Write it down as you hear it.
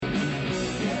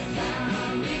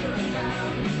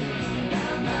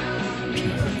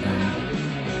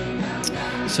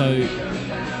So,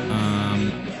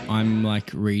 I'm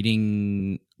like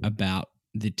reading about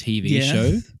the TV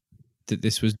show that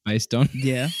this was based on.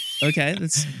 Yeah. Okay.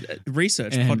 That's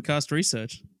research, podcast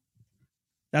research.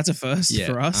 That's a first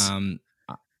for us.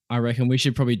 I reckon we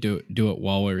should probably do it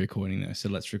while we're recording though. So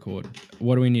let's record.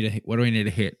 What do we need to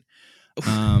hit?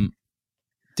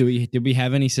 Did we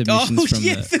have any submissions from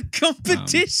the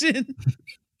competition?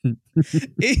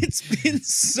 It's been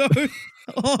so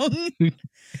long.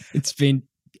 It's been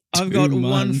I've got 2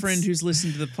 months. one friend who's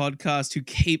listened to the podcast who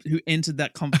entered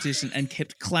that competition and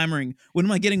kept clamoring, when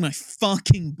am I getting my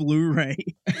fucking Blu-ray?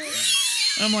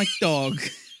 I'm like, dog,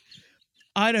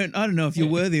 I don't know if you're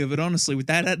worthy of it, honestly, with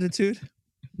that attitude.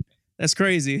 That's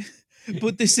crazy.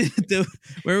 Put this in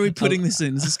where are we putting this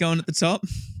in? Is this going at the top?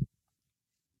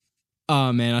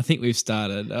 Oh man, I think we've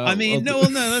started.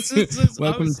 That's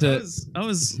welcome to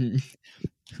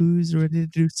Who's ready to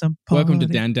do some party? Welcome to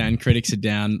Down Critics Are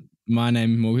Down. My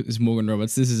name is Morgan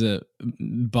Roberts. This is a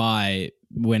by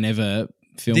whenever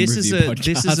film review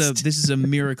podcast. This is a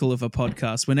miracle of a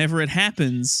podcast. Whenever it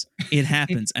happens,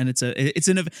 and it's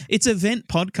event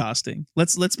podcasting.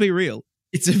 Let's be real.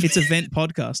 It's event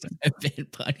podcasting.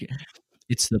 Event podcast.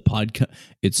 It's the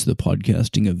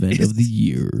podcasting event of the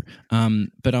year.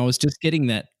 But I was just getting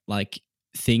that like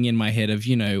thing in my head of,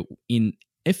 in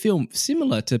a film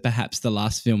similar to perhaps the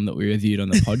last film that we reviewed on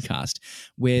the podcast,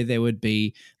 where there would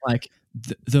be like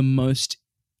the most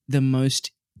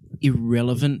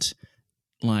irrelevant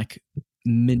like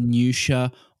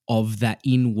minutia of that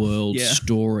in-world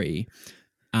story,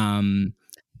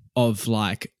 of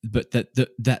like, but that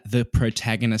the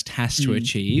protagonist has to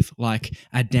achieve, like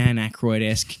a Dan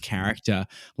Aykroyd-esque character,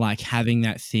 like having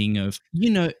that thing of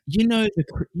A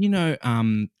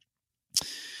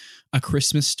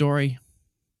Christmas Story.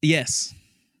 Yes.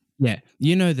 Yeah.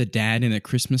 The dad in A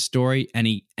Christmas Story, and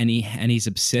he's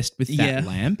obsessed with that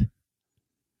lamp.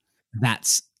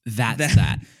 That's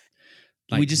that.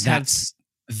 Like, we just that's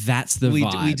the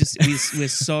vibe. We're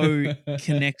so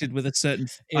connected with a certain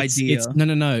idea.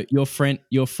 No. Your friend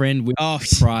with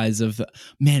the prize of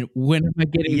man. When am I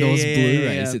getting those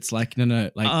Blu-rays? Yeah. It's like no.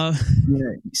 Like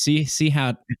see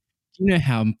how. You know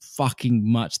how fucking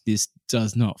much this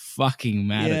does not fucking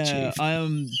matter, Chief.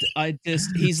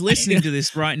 He's listening to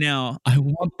this right now. I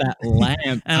want that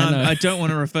lamp. And I don't want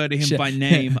to refer to him by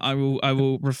name. I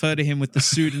will refer to him with the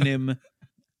pseudonym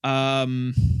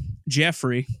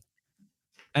Jeffrey.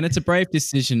 And it's a brave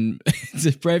decision. It's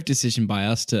a brave decision by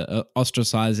us to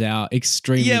ostracize our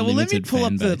extremely limited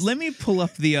fan base. Let me pull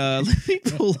up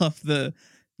the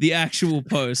actual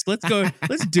post. Let's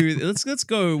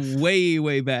go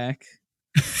way back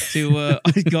to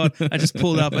I just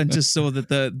pulled up and just saw that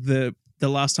the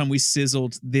last time we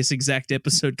sizzled this exact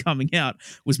episode coming out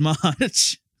was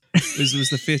March. It was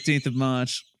the 15th of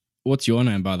March. What's your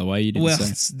name, by the way? You didn't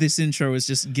say. This intro has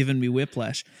just given me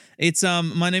whiplash. It's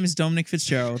my name is Dominic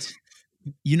Fitzgerald.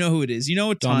 You know who it is. You know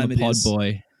what time it is. Pod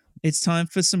boy. It's time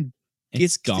for some.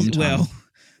 It's Dom time. Well,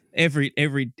 every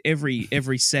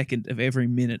second of every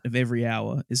minute of every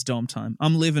hour is Dom time.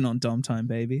 I'm living on Dom time,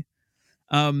 baby.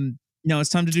 No, it's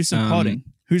time to do some podding.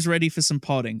 Who's ready for some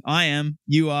podding? I am.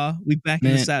 You are. We back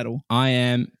in the saddle. I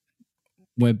am.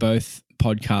 We're both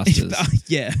podcasters.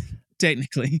 Yeah,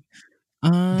 technically.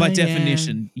 By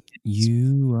definition.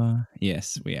 You are.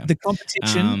 Yes, we are. The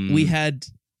competition, we had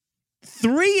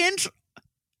three entries.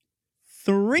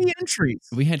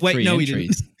 We had three entries. We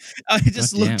didn't. I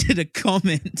just looked at a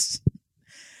comment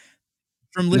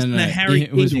from listener Harry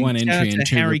Keating. It was one entry and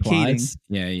two Harry replies.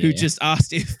 Keating, who just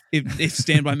asked if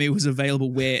Stand By Me was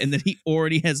available where, and that he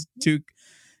already has two.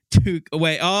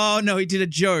 Wait, oh no, he did a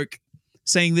joke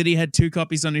saying that he had 2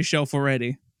 copies on his shelf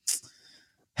already.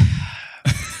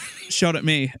 Shot at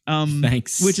me.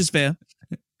 Thanks. Which is fair.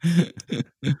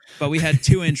 But we had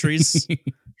 2 entries.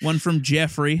 One from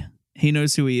Jeffrey. He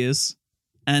knows who he is.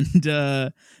 And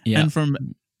from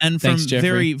Thanks,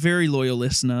 very, very loyal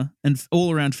listener and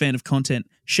all around fan of content,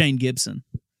 Shane Gibson.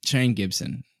 Shane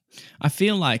Gibson. I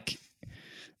feel like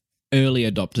early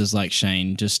adopters like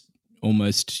Shane just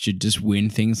almost should just win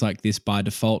things like this by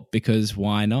default, because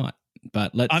why not?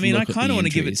 But I kind of want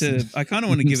to give it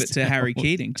to Harry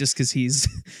Keating just because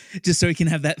just so he can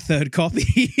have that 3rd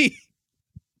copy.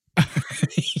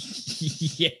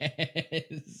 Yes.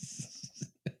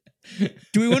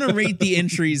 Do we want to read the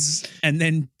entries and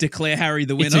then declare Harry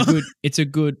the winner? It's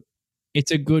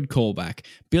a good callback.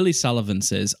 Billy Sullivan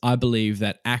says, I believe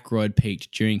that Aykroyd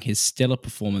peaked during his stellar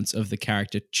performance of the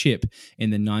character Chip in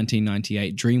the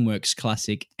 1998 DreamWorks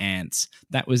classic Ants.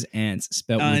 That was Ants,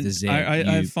 spelled with a Z. I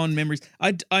have fond memories.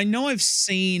 I know I've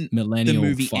seen Millennial the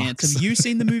movie fucks. Ants. Have you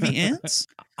seen the movie Ants?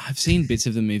 I've seen bits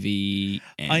of the movie.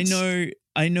 Ants.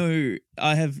 I know.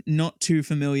 I have not too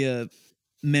familiar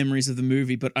memories of the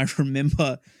movie, but I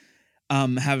remember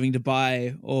having to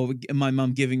buy, or my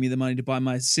mum giving me the money to buy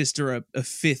my sister a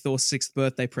 5th or 6th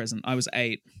birthday present. I was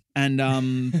 8, and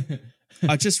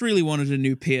I just really wanted a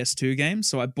new PS2 game,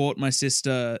 so I bought my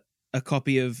sister a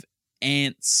copy of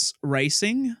Ants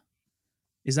Racing.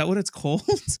 Is that what it's called?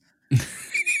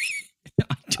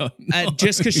 I don't know.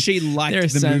 Just because she liked There are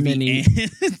the so movie many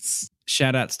Ants.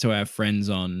 shout outs to our friends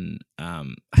on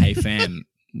Hey Fam,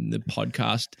 the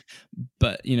podcast.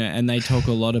 But, and they talk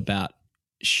a lot about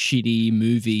shitty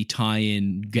movie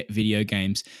tie-in video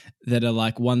games that are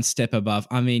like one step above.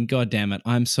 I mean, God damn it.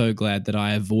 I'm so glad that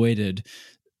I avoided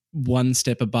one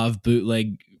step above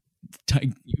bootleg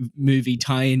movie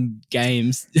tie-in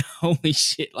games. Holy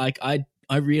shit. Like I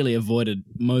really avoided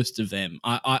most of them.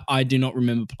 I do not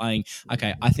remember playing.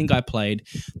 Okay, I think I played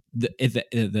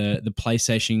the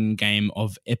PlayStation game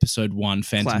of Episode 1,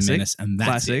 Phantom Menace, and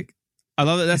that's it. I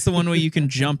love that. That's the one where you can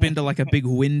jump into like a big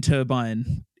wind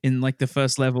turbine in like the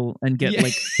first level and get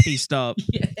like pieced up,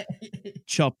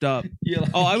 chopped up.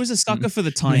 Like, I was a sucker for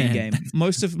the tie-in game.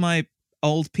 Most of my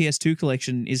old PS2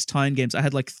 collection is tie-in games. I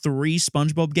had like 3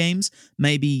 SpongeBob games.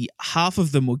 Maybe half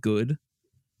of them were good.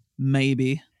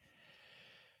 Maybe.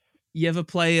 You ever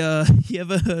play? You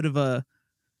ever heard of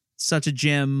such a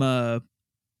gem?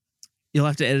 You'll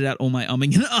have to edit out all my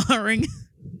umming and ahhing.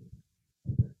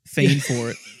 Fiend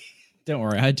for it. Don't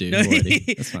worry, I do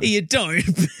already. That's fine. You don't.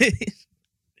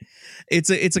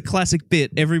 It's a classic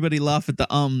bit. Everybody laugh at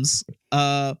the ums.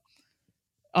 I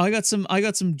got some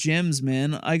gems,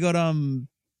 man. I got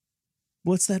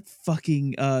what's that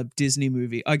fucking Disney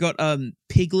movie? I got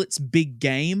Piglet's Big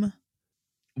Game.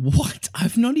 What?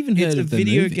 I've not even heard of the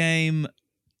movie. It's a video game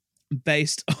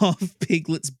based off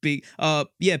Piglet's Big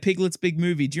Piglet's Big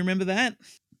Movie. Do you remember that?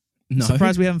 No. I'm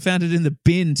surprised we haven't found it in the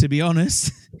bin, to be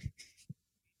honest.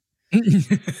 In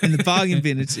the bargain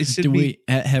bin. It should be.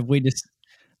 Have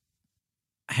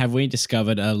we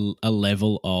discovered a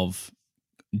level of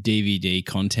DVD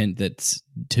content that's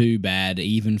too bad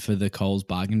even for the Coles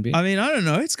bargain bin? I mean, I don't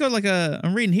know. It's got like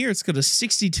I'm reading here, it's got a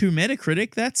 62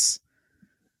 Metacritic. That's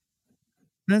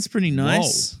pretty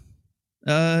nice.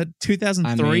 Whoa.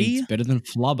 2003. I mean, it's better than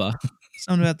Flubber.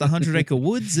 Something about the 100 Acre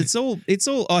Woods. It's all.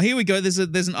 Oh, here we go. There's an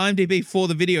IMDb for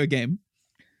the video game.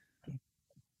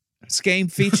 This game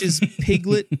features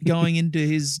Piglet going into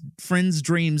his friend's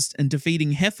dreams and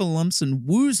defeating Heffalumps and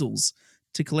Woozles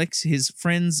to collect his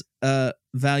friend's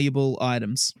valuable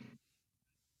items.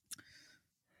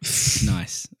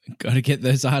 Nice. Got to get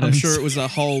those items. I'm sure it was a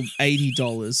whole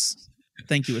 $80.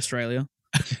 Thank you, Australia.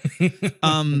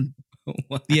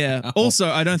 Yeah. Also,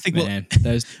 I don't think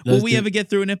will we ever get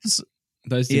through an episode?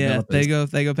 Those developers. Yeah,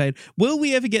 they go paid. Will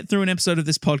we ever get through an episode of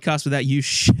this podcast without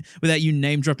you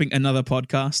name dropping another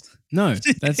podcast? No,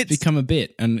 that's become a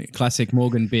bit, and classic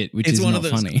Morgan bit, which is not funny.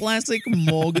 It's one of those classic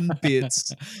Morgan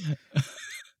bits.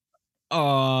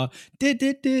 Oh,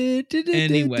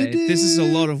 anyway, this is a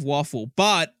lot of waffle,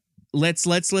 but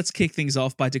let's kick things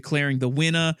off by declaring the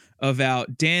winner of our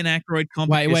Dan Aykroyd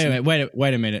competition.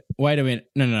 Wait a minute.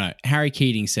 No. Harry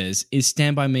Keating says, is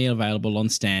Stand By Me available on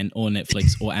Stan or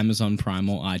Netflix or Amazon Prime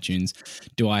or iTunes?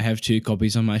 Do I have 2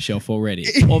 copies on my shelf already?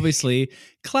 Obviously,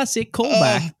 classic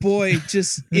callback. Oh boy,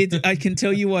 I can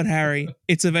tell you what, Harry.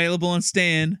 It's available on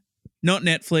Stan, not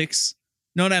Netflix,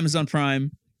 not Amazon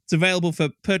Prime. It's available for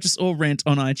purchase or rent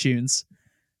on iTunes.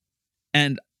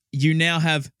 And you now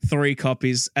have 3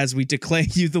 copies as we declare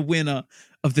you the winner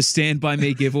of the Stand By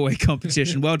Me giveaway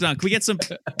competition. Well done. Can we get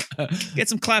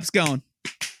some claps going?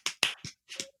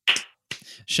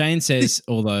 Shane says,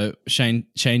 although Shane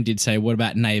did say, what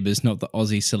about Neighbours, not the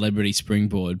Aussie Celebrity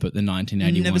Springboard, but the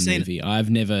 1981 movie? I've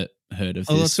never heard of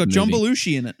this. It's got movie. John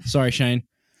Belushi in it. Sorry, Shane.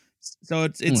 So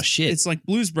it's like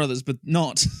Blues Brothers, but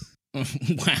not.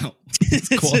 Wow. It's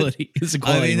quality. It's a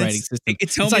quality rating system.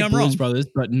 It's like I'm Blues wrong. Brothers,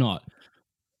 but not.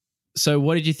 So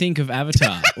what did you think of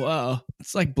Avatar? Well,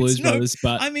 it's like Blues Brothers,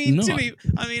 but not.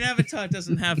 Avatar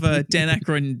doesn't have Dan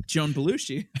Aykroyd and John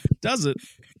Belushi, does it?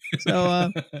 So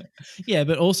yeah,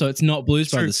 but also it's not Blues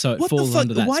Brothers, so it falls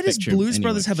under that Why spectrum. Does Blues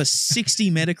Brothers have a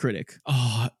 60 Metacritic?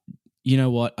 Oh, you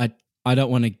know what? I don't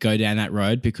want to go down that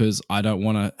road because I don't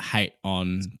want to hate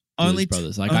on Blues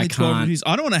Brothers. Like I can't.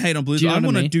 I don't want to hate on Blues. I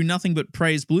want to do nothing but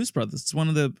praise Blues Brothers. It's one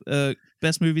of the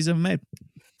best movies ever made.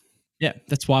 Yeah,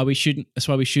 that's why we shouldn't.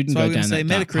 Go down that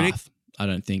dark path. I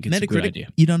don't think it's a good idea.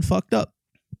 You done fucked up.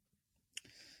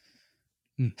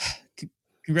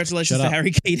 Congratulations to Harry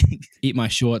Keating. Eat my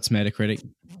shorts, Metacritic.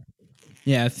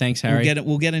 Yeah, thanks, Harry.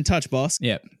 We'll get in touch, boss.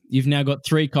 Yeah, you've now got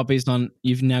 3 copies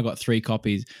You've now got 3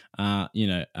 copies.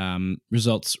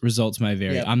 Results may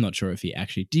vary. Yep. I'm not sure if he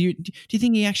actually. Do you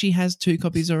think he actually has 2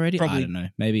 copies already? Probably. I don't know.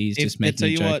 Maybe he's just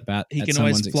making a joke about. He at can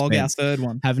always someone's flog expense. our third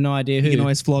one. Have no idea who. He can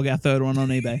always flog our third one on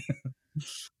eBay.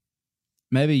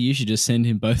 Maybe you should just send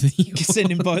him both of you.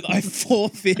 Send him both. I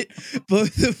forfeit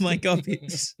both of my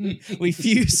copies. We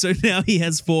fuse, so now he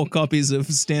has 4 copies of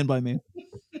Stand By Me.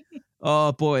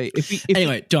 Oh boy!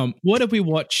 Anyway, Dom, what did we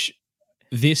watch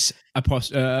this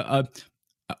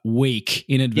week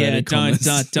in inverted commas?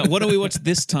 Don't. What do we watch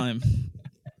this time?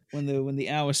 When the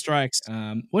hour strikes.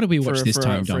 What did we watch this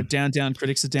time, Dom? For Down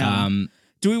Critics Are Down.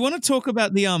 Do we want to talk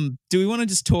about the Do we want to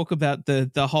just talk about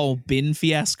the whole bin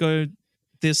fiasco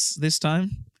this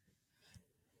time?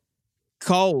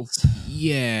 Coles.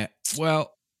 Yeah.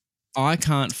 Well, I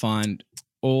can't find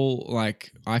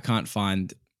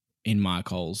in my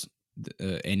Coles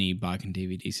any bargain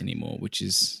DVDs anymore, which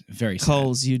is very sad.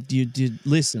 Coles, you did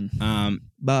listen,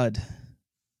 bud.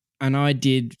 And I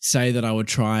did say that I would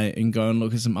try and go and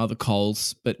look at some other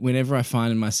Coles, but whenever I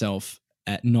find myself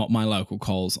at not my local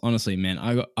Coles, honestly, man,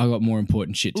 I got more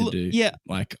important shit to do. Yeah,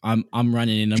 like I'm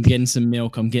running in, I'm getting some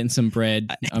milk, I'm getting some bread,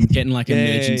 I'm getting like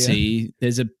emergency. Yeah.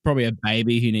 There's probably a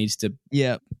baby who needs to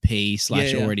pee /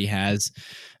 already has.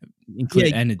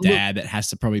 And a dad that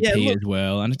has to probably pee as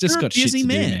well, and it's just got shit to do,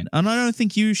 man. And I don't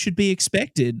think you should be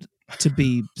expected to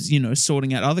be,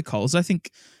 sorting out other Coles. I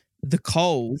think the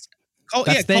Coles,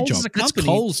 that's their Coles job. As a company, that's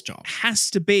Coles' job.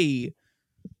 Has to be.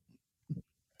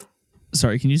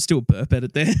 Sorry, can you just do a burp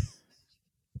edit there?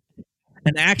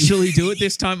 And actually do it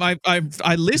this time. I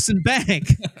listened back,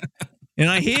 and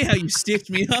I hear how you stiffed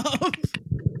me up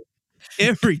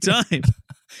every time.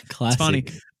 Classic. It's funny.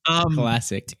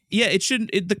 Classic. Yeah, it shouldn't.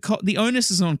 The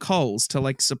onus is on Coles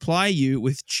to supply you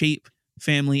with cheap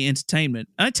family entertainment.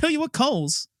 And I tell you what,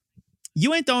 Coles,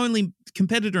 you ain't the only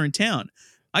competitor in town.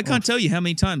 I can't tell you how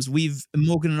many times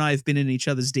Morgan and I have been in each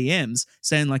other's DMs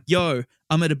saying yo,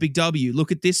 I'm at a Big W.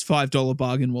 Look at this $5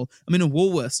 bargain wall. I'm in a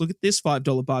Woolworths. Look at this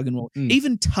 $5 bargain wall.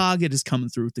 Even Target is coming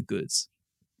through with the goods.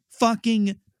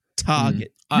 Fucking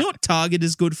Target. You know what Target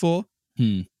is good for?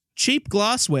 Cheap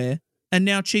glassware and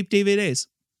now cheap DVDs.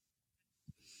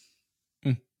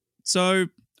 So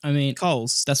I mean,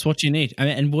 Coles. That's what you need. I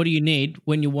mean, and what do you need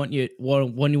when you want to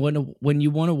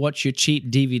watch your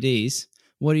cheap DVDs?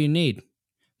 What do you need,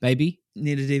 baby?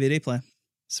 Need a DVD player,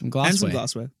 some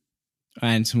glassware,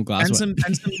 and some linen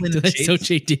sheets. Still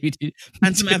cheap DVD,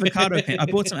 and some avocado pants.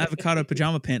 I bought some avocado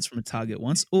pajama pants from a Target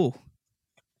once. Oh,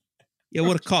 yeah,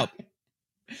 what a cop!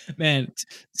 Man,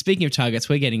 speaking of Targets,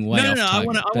 we're getting way off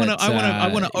target. I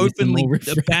want to openly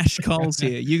bash Coles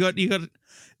here. You got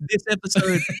this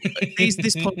episode,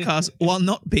 this podcast, while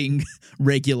not being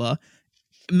regular,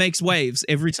 makes waves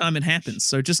every time it happens.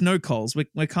 So just know, Coles,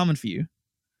 we're coming for you.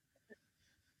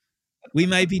 We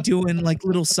may be doing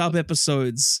little sub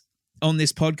episodes on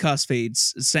this podcast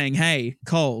feeds saying, "Hey,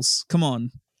 Coles, come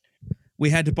on. We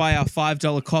had to buy our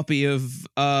 $5 copy of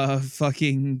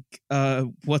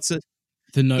what's it?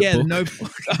 The Notebook." Yeah, The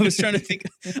Notebook. I was trying to think.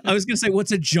 I was going to say,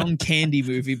 what's a John Candy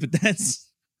movie? But that's...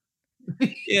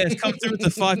 Yeah, it's come through with the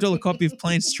 $5 copy of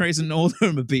Planes, Trains, and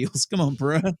Automobiles. Come on,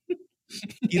 bro.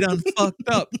 You done fucked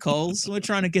up, Coles. We're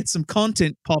trying to get some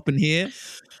content popping here.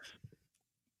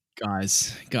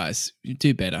 Guys,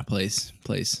 do better, please.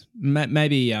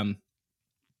 Maybe, I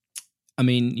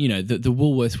mean, the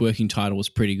Woolworths working title was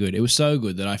pretty good. It was so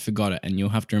good that I forgot it, and you'll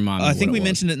have to remind me. I think we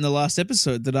mentioned it in the last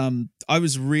episode that I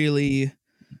was really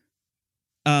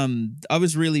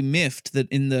miffed that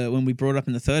when we brought it up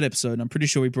in the 3rd episode, and I'm pretty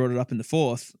sure we brought it up in the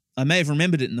 4th. I may have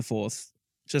remembered it in the 4th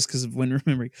just because of when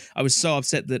remembering. I was so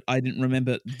upset that I didn't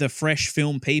remember the Fresh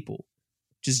Film People,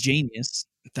 which is genius.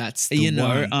 That's the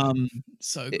one.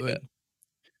 So good.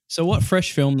 So what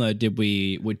fresh film though did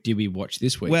we watch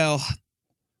this week? Well,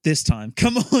 this time,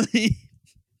 come on,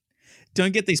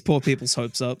 don't get these poor people's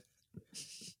hopes up.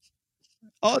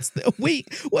 Oh, it's the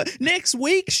week. What next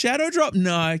week? Shadow Drop?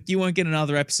 No, you won't get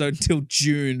another episode until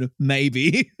June,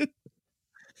 maybe.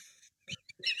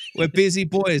 We're busy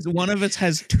boys. One of us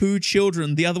has 2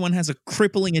 children. The other one has a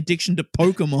crippling addiction to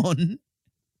Pokemon.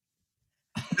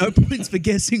 No points for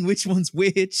guessing which one's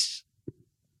which.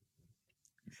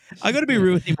 I got to be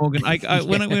real with you, Morgan.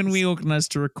 When we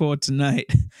organized to record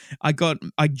tonight, I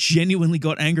genuinely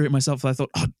got angry at myself. I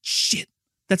thought, oh shit,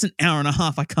 that's an hour and a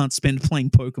half I can't spend playing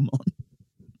Pokemon.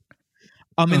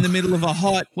 I'm in the middle of a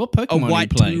white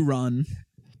 2 run.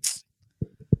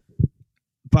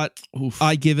 But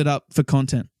I give it up for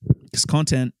content. Because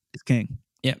content is king.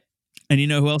 Yep. And you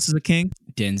know who else is a king?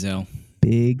 Denzel.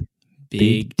 Big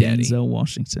Daddy. Denzel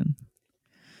Washington.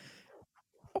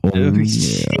 Oh,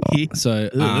 yeah. So,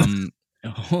 Ugh.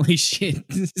 holy shit!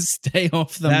 Stay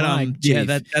off the that mic, yeah, Chief.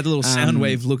 that little sound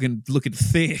wave looking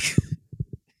thick.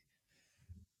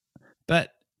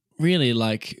 But really,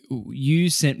 like, you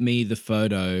sent me the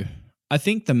photo. I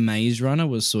think the Maze Runner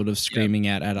was sort of screaming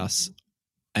out at us,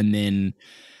 and then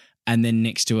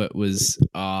next to it was,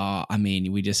 I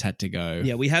mean, we just had to go.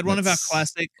 Yeah, we had one of our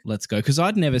classic. Let's go, because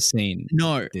I'd never seen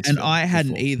this and film I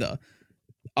hadn't before. either.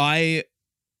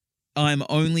 I'm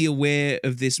only aware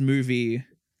of this movie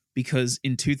because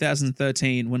in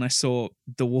 2013, when I saw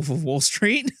The Wolf of Wall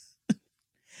Street,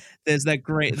 there's that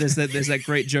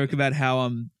great joke about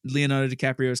how Leonardo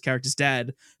DiCaprio's character's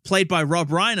dad, played by Rob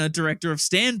Reiner, director of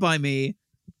Stand By Me,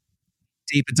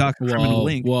 Deeper Darker Criminal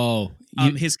Link. Whoa!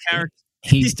 His character.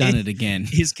 He's done it again.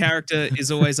 His character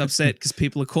is always upset because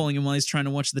people are calling him while he's trying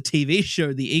to watch the TV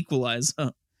show The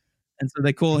Equalizer. And so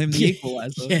they call him The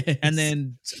Equalizer. Yes. And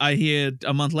then I hear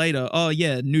a month later, oh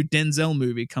yeah, new Denzel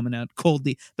movie coming out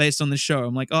based on the show.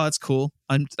 I'm like, oh, that's cool.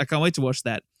 I can't wait to watch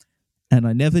that. And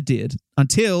I never did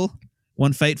until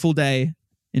one fateful day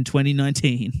in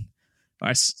 2019.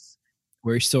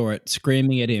 Where he saw it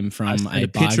screaming at him from a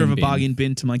picture of a bargain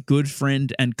bin to my good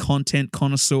friend and content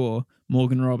connoisseur,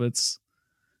 Morgan Roberts,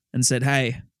 and said,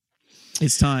 hey,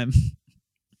 it's time.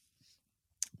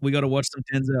 We got to watch some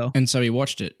Denzel. And so he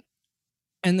watched it.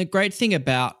 And the great thing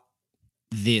about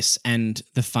this, and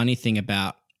the funny thing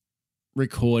about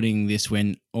recording this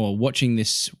watching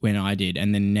this when I did,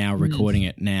 and then now recording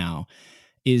it now,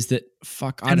 is that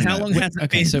I don't know. How long has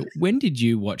it been? So when did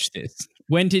you watch this?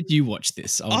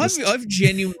 I've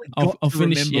genuinely got to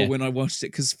remember when I watched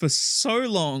it, because for so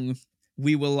long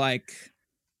we were like,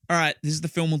 all right, this is the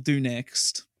film we'll do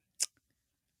next.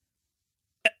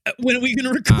 When are we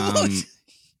going to record?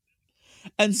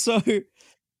 And so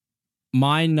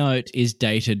my note is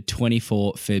dated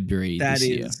 24 February this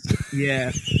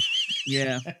year.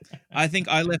 Yeah. I think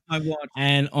I left my watch.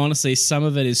 And honestly, some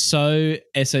of it is so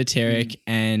esoteric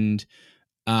and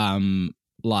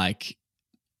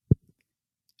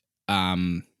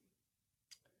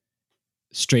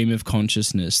stream of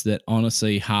consciousness that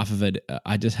honestly half of it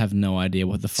I just have no idea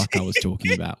what the fuck I was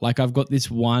talking about. Like, I've got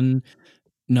this one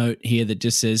note here that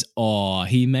just says, oh,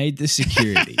 he made the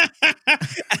security.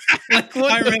 Like,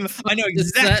 I know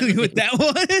exactly what that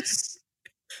was.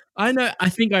 I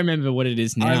think I remember what it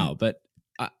is now, but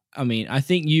I mean, I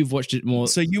think you've watched it more.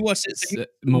 So you watched it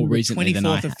more recently than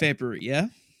I have. 24th of February, yeah?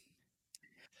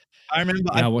 I remember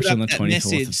I watched it on the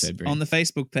 24th of February on the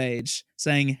Facebook page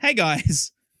saying, hey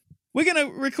guys, we're going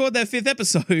to record that 5th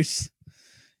episode.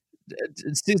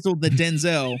 Sizzled the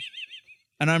Denzel.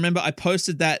 And I remember I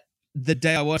posted that the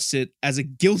day I watched it as a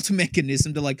guilt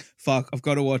mechanism to like, fuck, I've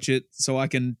got to watch it so I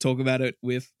can talk about it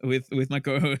with my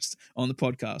co-host on the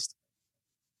podcast.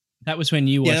 That was when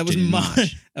you watched it in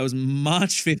March. That was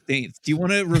March 15th. Do you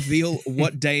want to reveal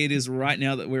what day it is right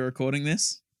now that we're recording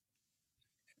this?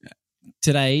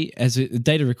 Today, as a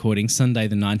date of recording, Sunday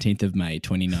the 19th of May,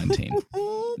 2019.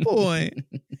 Oh, boy.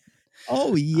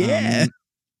 Oh, yeah.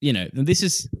 You know,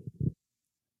 this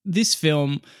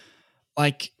film,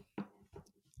 like,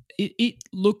 it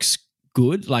looks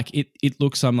good. Like, it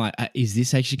looks, I'm like, is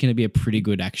this actually going to be a pretty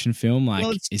good action film? Like,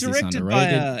 well, is this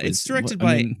underrated? It's directed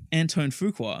by Antoine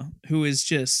Fuqua, who is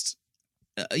just,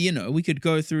 we could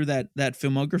go through that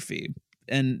filmography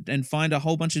and find a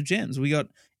whole bunch of gems. We got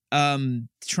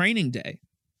Training Day,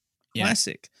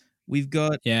 classic. We've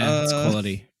got it's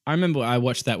quality. I remember I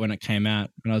watched that when it came out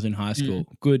when I was in high school.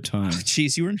 Good time.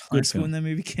 Jeez, you were in high school when that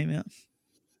movie came out?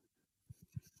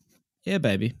 Yeah,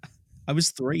 baby. I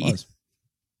was 3.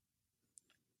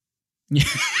 Yeah.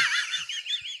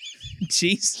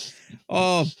 Jeez.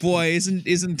 Oh boy,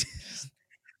 isn't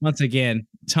once again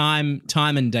time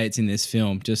and dates in this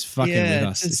film just fucking with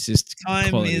us. It's just time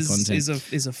quality content.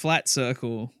 is a flat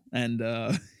circle, and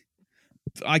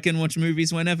I can watch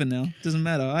movies whenever now. Doesn't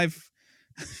matter.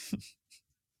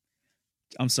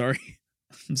 I'm sorry.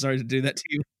 I'm sorry to do that to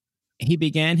you. He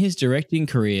began his directing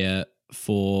career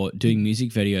for doing music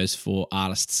videos for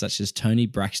artists such as Tony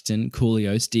Braxton,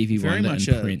 Coolio, Stevie Wonder,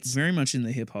 and Prince. Very much in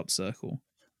the hip hop circle.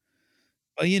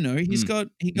 But he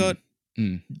got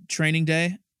Training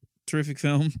Day, terrific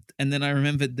film. And then I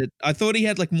remembered that I thought he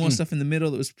had like more stuff in the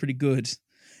middle that was pretty good.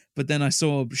 But then I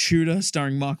saw Shooter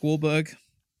starring Mark Wahlberg,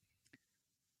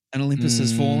 and Olympus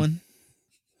Has Fallen.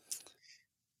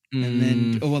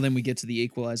 And then we get to The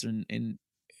Equalizer and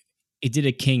he did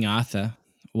a King Arthur.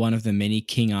 One of the many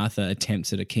King Arthur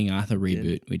attempts at a King Arthur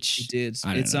reboot, which he did.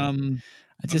 I don't know.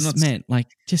 I just meant like,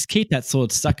 just keep that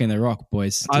sword stuck in the rock,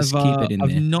 boys. Just keep it in there.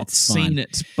 I've not seen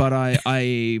it, but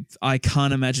I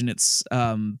can't imagine it's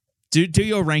Do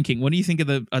your ranking. What do you think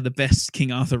are the best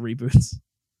King Arthur reboots?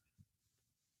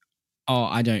 Oh,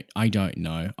 I don't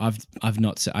know. I've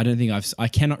not. I don't think I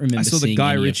cannot remember. I saw the seeing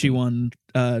Guy any of Ritchie them.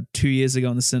 one 2 years ago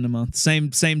in the cinema. Same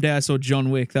day I saw John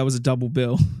Wick. That was a double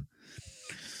bill.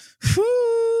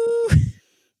 Whew.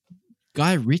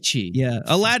 Guy Ritchie. Yeah,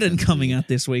 Aladdin That's coming weird. out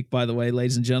this week, by the way,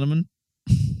 ladies and gentlemen.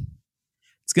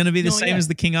 It's going to be the No, same yeah. as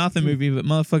the King Arthur movie, but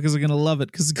motherfuckers are going to love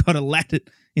it because it's got Aladdin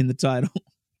in the title.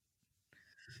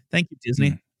 Thank you,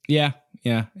 Disney. Yeah.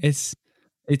 It's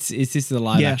this the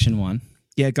live action one?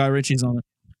 Yeah, Guy Ritchie's on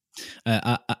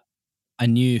it. A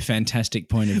new fantastic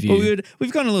point of view. But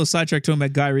we've gone a little sidetracked talking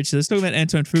about Guy Ritchie. Let's talk about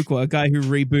Antoine Fuqua, a guy who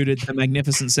rebooted The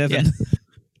Magnificent Seven. Yeah.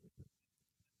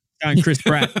 Starring Chris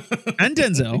Pratt and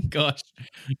Denzel. Gosh.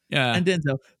 Yeah. And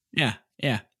Denzel. Yeah.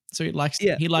 So he likes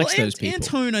Yeah. those people.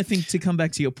 Antone, I think, to come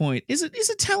back to your point, is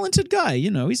a talented guy.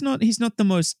 You know, he's not the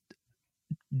most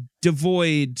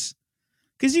devoid,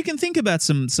 because you can think about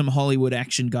some Hollywood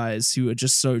action guys who are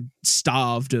just so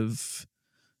starved of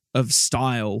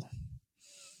style.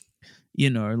 You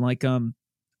know, like or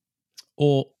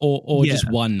Yeah. just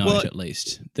one note Well, at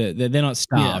least. They're not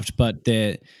starved, but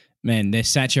they're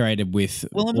saturated with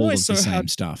Well, I'm all of always the so same hard-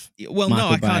 stuff. Well, Michael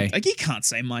no, I can't. Bay. Like, you can't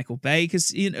say Michael Bay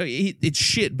because it's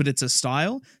shit, but it's a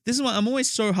style. This is why I'm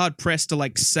always so hard pressed to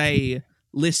like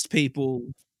list people,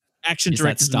 action Is that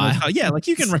directors. style? Yeah, like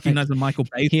you can recognize a Michael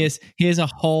Bay. Here's a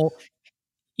whole.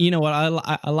 You know what?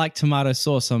 I like tomato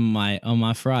sauce on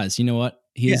my fries. You know what?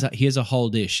 Here's a whole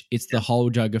dish. It's the whole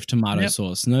jug of tomato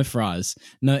sauce. No fries.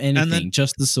 No anything.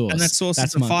 Just the sauce. And that sauce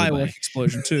That's is a Michael firework Bay.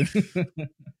 explosion too.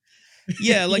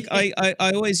 Yeah, like I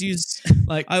always use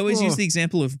use the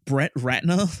example of Brett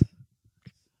Ratner,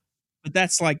 but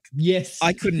that's like yes.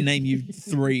 I couldn't name you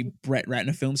 3 Brett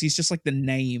Ratner films. He's just like the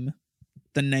name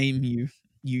you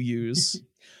use.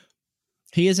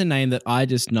 He is a name that I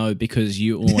just know because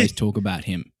you always talk about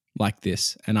him like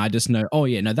this, and I just know. Oh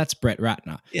yeah, no, that's Brett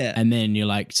Ratner. Yeah. And then you're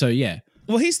like, so yeah,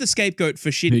 Well, he's the scapegoat for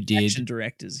Who shitty did? action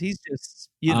directors. He's just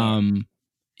you know.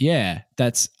 Yeah,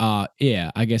 that's I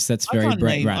guess that's very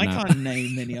Brett I Ratner. can't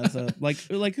name any other like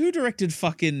who directed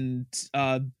fucking.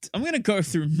 I'm gonna go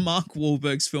through Mark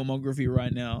Wahlberg's filmography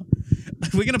right now.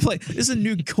 We're gonna play. This is a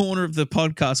new corner of the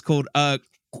podcast called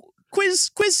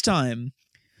quiz time.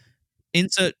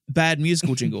 Insert bad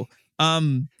musical jingle.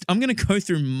 I'm gonna go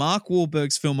through Mark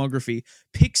Wahlberg's filmography,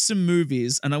 pick some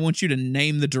movies, and I want you to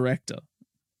name the director,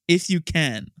 if you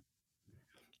can.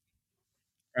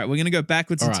 All right, we're gonna go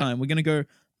backwards in All right. time. We're gonna go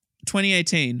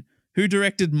 2018. Who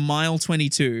directed Mile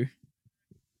 22?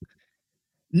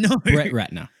 No, Brett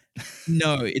Ratner.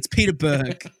 no, it's Peter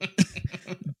Berg.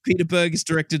 Peter Berg has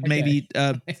directed maybe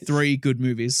 3 good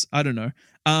movies. I don't know.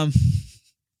 Oh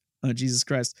Jesus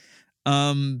Christ.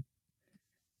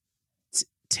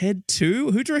 Ted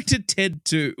 2? Who directed Ted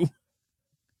 2?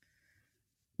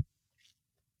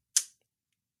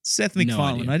 Seth No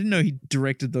MacFarlane. idea. I didn't know he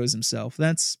directed those himself.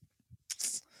 That's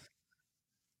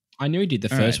I knew he did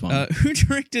the all first right. one. Who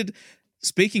directed?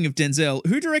 Speaking of Denzel,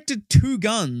 who directed Two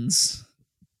Guns?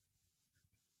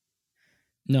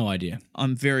 No idea.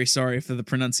 I'm very sorry for the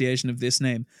pronunciation of this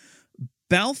name.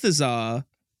 Balthazar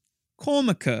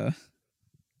Kormaker,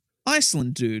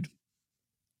 Iceland dude.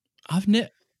 I've never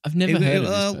heard of this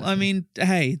person. I mean,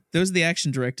 hey, those are the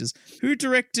action directors. Who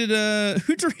directed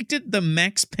the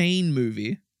Max Payne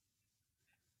movie?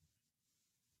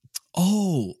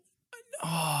 No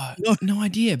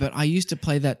idea. But I used to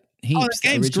play that heaps. Oh, that The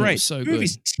game's original great. was so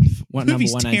Movie's, good. Number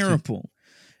movie's 180. terrible.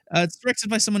 It's directed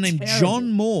by someone named Terrible.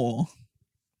 John Moore.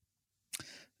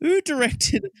 Who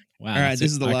directed? Wow. All right, that's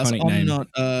this is the an last. iconic I'm name. not.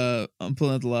 I'm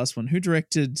pulling out the last one. Who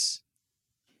directed?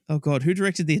 Oh God, who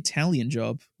directed The Italian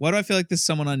Job? Why do I feel like there's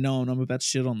someone I know and I'm about to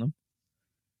shit on them?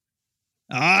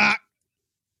 God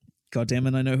damn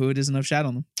it! I know who it is and I've shat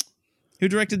on them. Who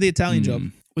directed The Italian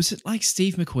Job? Was it like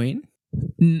Steve McQueen?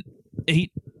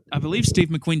 I believe Steve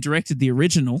McQueen directed the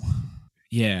original,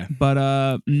 Yeah.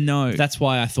 but no. That's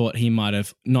why I thought he might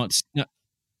have not.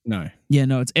 No. Yeah,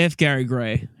 no, it's F. Gary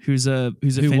Gray, who's a Who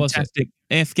was it? fantastic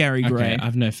F. Gary Gray. Okay,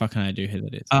 I've no fucking idea who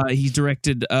that is. He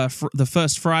directed the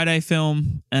first Friday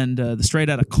film and the Straight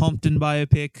Outta Compton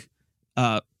biopic,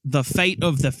 The Fate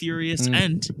of the Furious,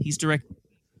 and he's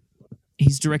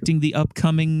directing the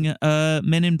upcoming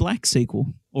Men in Black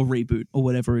sequel or reboot or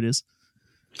whatever it is.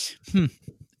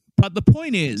 But the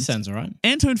point is, Sounds all right.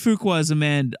 Antoine Fuqua is a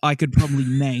man I could probably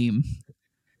name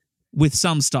with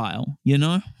some style, you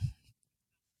know?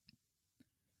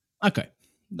 Okay.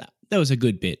 That was a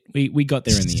good bit. We got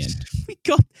there in the end.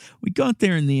 we got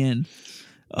there in the end.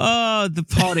 Oh, the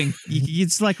potting.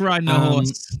 It's like riding a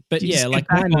horse. But You yeah, just like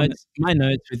get back on it. my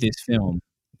notes with this film.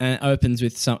 And it opens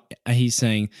with he's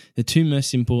saying the two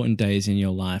most important days in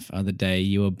your life are the day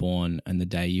you were born and the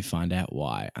day you find out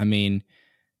why. I mean,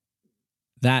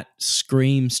 that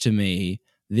screams to me,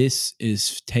 this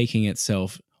is taking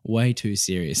itself way too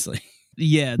seriously.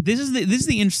 Yeah, this is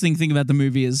the interesting thing about the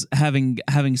movie is having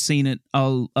seen it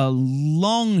a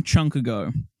long chunk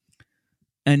ago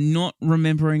and not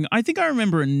remembering. I think I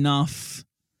remember enough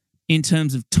in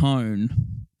terms of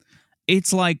tone.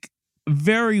 It's like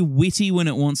very witty when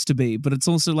it wants to be, but it's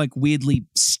also like weirdly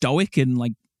stoic and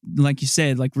like you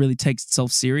said, like really takes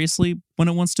itself seriously when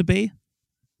it wants to be.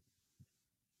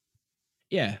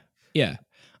 Yeah, yeah.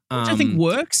 Which I think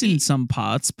works in some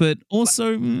parts, but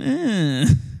also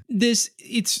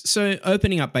it's so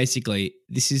opening up basically,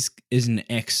 this is an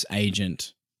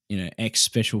ex-agent, ex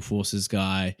special forces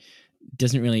guy,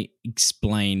 doesn't really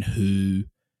explain who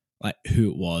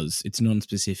it was. It's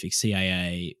non-specific,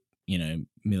 CIA,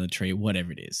 military,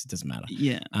 whatever it is, it doesn't matter.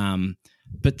 Yeah.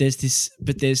 But there's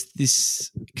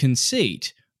this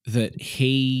conceit that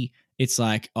it's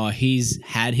like, oh, he's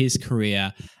had his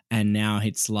career and now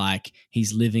it's like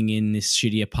he's living in this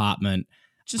shitty apartment,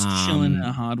 just chilling in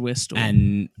a hardware store.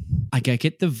 And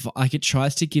it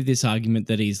tries to give this argument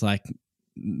that he's like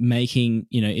making,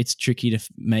 it's tricky to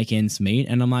make ends meet.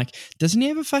 And I'm like, doesn't he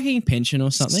have a fucking pension or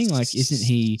something? Like, isn't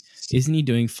he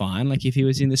doing fine? Like, if he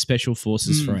was in the special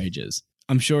forces for ages,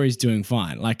 I'm sure he's doing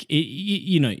fine. Like,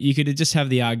 you could just have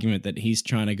the argument that he's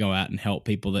trying to go out and help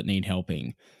people that need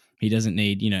helping. He doesn't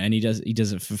need, and he does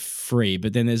it for free.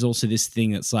 But then there's also this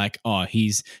thing that's like, oh,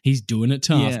 he's doing it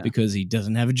tough because he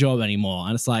doesn't have a job anymore.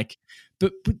 And it's like,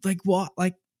 but like what?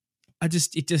 Like,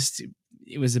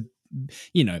 it was a,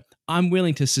 I'm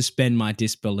willing to suspend my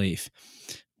disbelief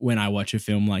when I watch a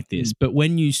film like this. But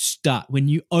when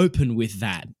you open with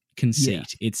that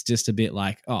conceit, it's just a bit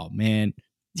like, oh man,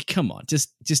 come on,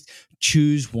 just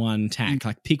choose one tack,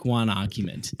 like pick one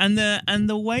argument. And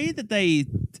the way that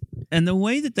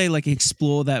they like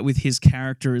explore that with his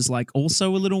character is like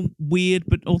also a little weird,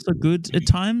 but also good at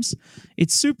times.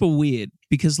 It's super weird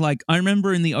because like I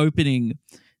remember in the opening,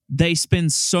 they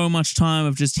spend so much time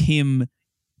of just him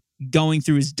going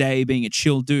through his day being a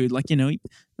chill dude. Like, he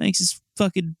makes his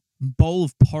fucking bowl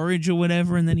of porridge or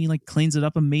whatever, and then he like cleans it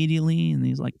up immediately, and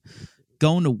he's like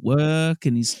going to work,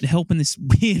 and he's helping this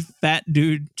weird fat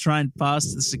dude try and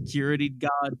pass the security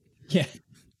guard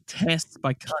test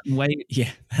by cutting weight. Yeah,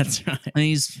 that's right. And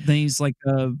he's like,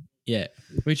 why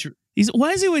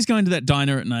is he always going to that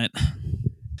diner at night?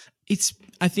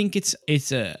 I think it's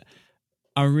a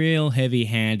real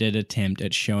heavy-handed attempt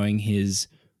at showing his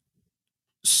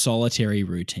solitary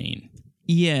routine.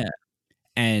 Yeah.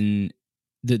 And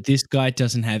that this guy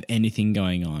doesn't have anything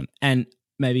going on. And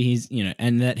maybe he's,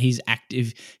 and that he's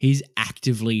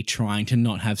actively trying to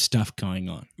not have stuff going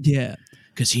on. Yeah.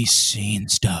 Because he's seeing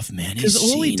stuff, man. Because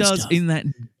all he does in that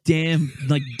damn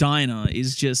like diner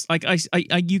is just like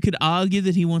you could argue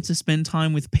that he wants to spend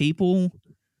time with people,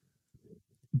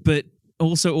 but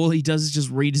also all he does is just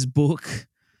read his book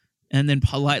and then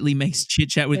politely makes chit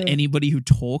chat with anybody who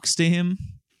talks to him.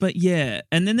 But yeah,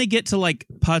 and then they get to like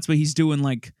parts where he's doing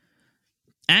like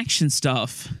action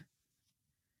stuff,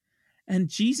 and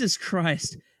Jesus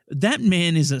Christ, that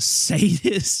man is a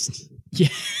sadist. Yeah.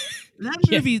 That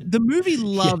movie, the movie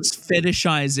loves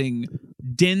fetishizing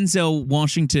Denzel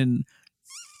Washington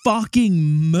fucking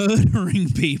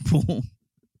murdering people.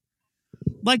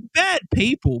 Like bad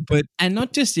people, but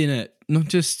not just in a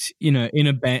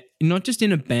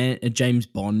James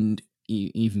Bond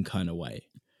even kind of way.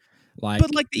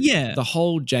 The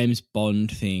whole James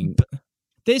Bond thing.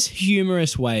 There's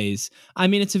humorous ways. I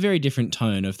mean, it's a very different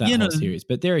tone of that whole series,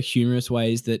 but there are humorous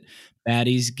ways that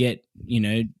baddies get,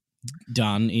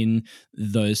 done in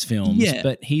those films. Yeah.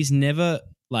 But he's never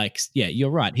you're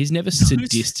right. He's never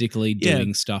sadistically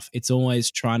doing stuff. It's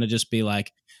always trying to just be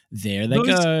like, there they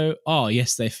go. Oh,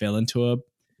 yes, they fell into a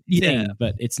thing,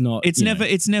 but it's not. It's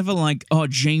never like, oh,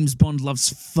 James Bond loves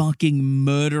fucking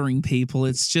murdering people.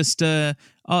 It's just that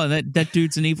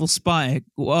dude's an evil spy.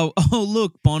 Oh,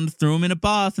 look, Bond threw him in a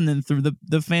bath and then threw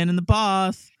the fan in the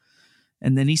bath,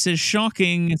 and then he says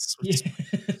shocking.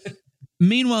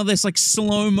 Meanwhile, there's like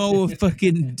slow-mo of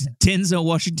fucking Denzel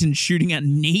Washington shooting at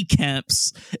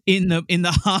kneecaps in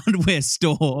the hardware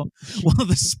store while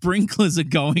the sprinklers are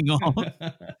going on,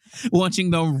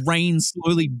 watching the rain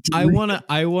slowly drip.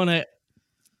 I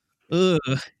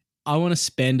wanna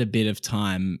spend a bit of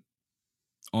time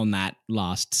on that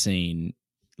last scene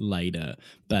later,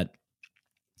 but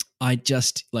I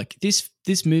just like this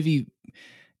movie.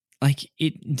 Like,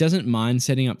 it doesn't mind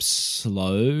setting up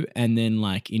slow and then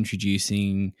like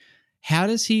introducing. How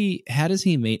does he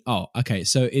meet? Oh, okay.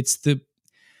 So it's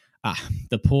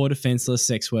The poor defenseless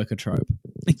sex worker trope.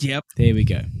 Yep. There we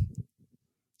go.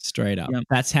 Straight up. Yep.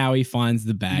 That's how he finds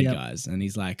the bad Yep. guys. And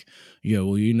he's like, yeah,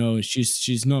 well,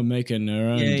 she's not making her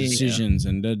own decisions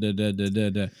and da da da da da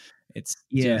da. It's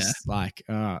just like,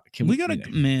 we gotta,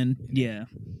 man, yeah.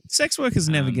 Sex workers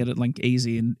never get it like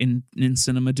easy in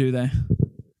cinema, do they?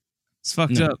 It's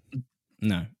fucked up.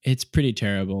 No, it's pretty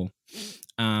terrible.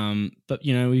 But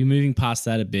we're moving past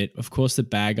that a bit. Of course, the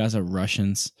bad guys are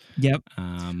Russians. Yep.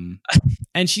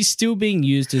 And she's still being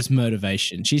used as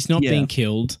motivation. She's not being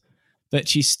killed, but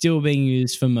she's still being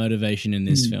used for motivation in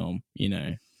this film.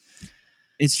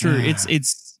 It's true.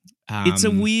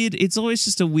 It's always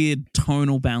just a weird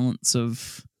tonal balance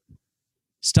of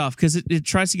stuff because it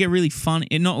tries to get really funny.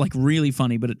 Not like really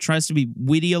funny, but it tries to be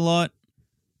witty a lot,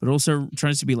 but also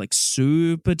tries to be like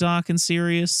super dark and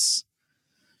serious.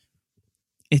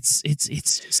 It's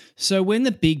so when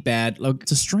the big bad, look,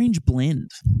 it's a strange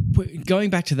blend. Going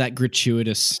back to that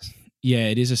gratuitous,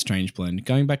 it is a strange blend.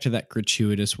 Going back to that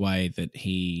gratuitous way that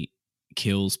he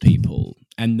kills people,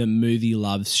 and the movie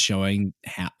loves showing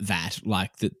that's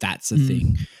a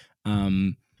thing.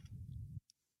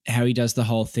 How he does the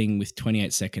whole thing with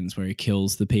 28 seconds where he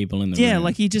kills the people in the room.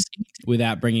 Like he just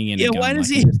without bringing in a gun. Why does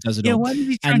he just does it all? Why does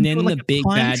he try and then like the big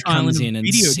bad comes in and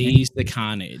sees the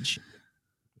carnage.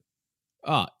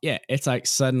 Oh yeah, it's like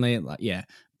suddenly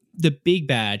the big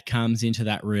bad comes into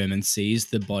that room and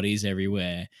sees the bodies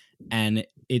everywhere, and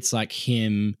it's like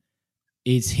him.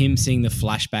 It's him seeing the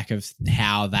flashback of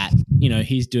how that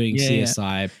he's doing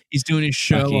CSI. He's doing his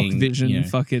Sherlock vision,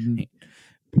 fucking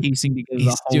piecing together.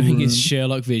 He's doing his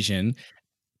Sherlock vision,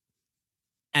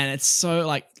 and it's so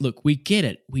like, look, we get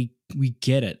it, we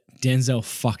get it. Denzel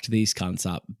fucked these cunts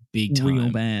up big time, real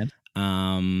bad.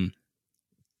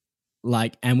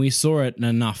 And we saw it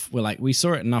enough. We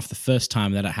saw it enough the first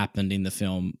time that it happened in the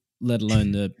film, let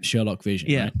alone the Sherlock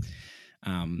vision.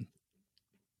 Right?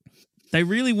 They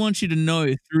really want you to know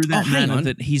through that manner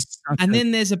that he's.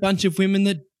 Then there's a bunch of women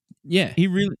that, he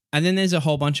really. And then there's a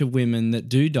whole bunch of women that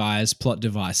do die as plot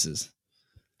devices.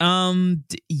 You're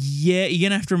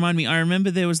gonna have to remind me. I remember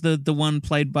there was the one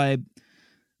played by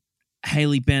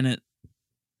Haley Bennett.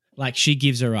 Like she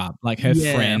gives her up, like her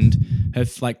friend,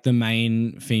 the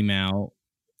main female,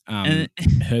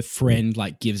 her friend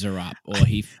gives her up, or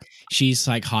she's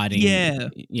like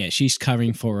hiding. She's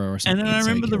covering for her or something. And then I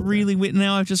remember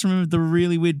now I've just remembered the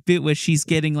really weird bit where she's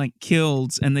getting like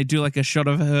killed, and they do like a shot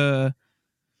of her,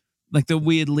 like the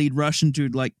weird lead Russian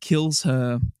dude like kills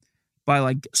her by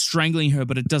like strangling her,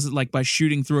 but it does it like by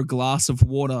shooting through a glass of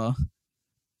water.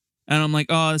 And I'm like,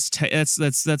 oh,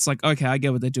 that's like, okay, I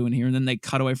get what they're doing here. And then they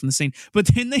cut away from the scene. But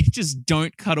then they just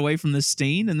don't cut away from the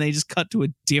scene, and they just cut to a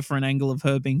different angle of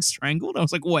her being strangled. I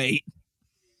was like, wait.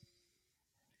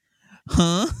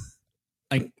 Huh?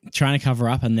 Like trying to cover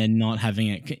up and then not having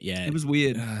it. Yeah. It was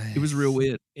weird. It was real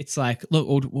weird. It's like,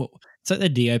 look, it's like the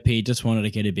DOP just wanted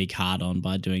to get a big hard on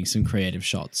by doing some creative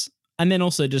shots. And then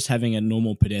also just having a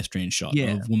normal pedestrian shot of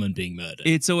a woman being murdered.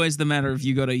 It's always the matter of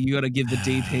you gotta give the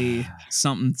DP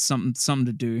something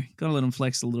to do. Gotta let him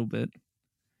flex a little bit.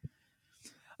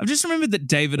 I've just remembered that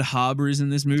David Harbour is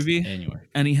in this movie. Anyway.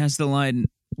 And he has the line,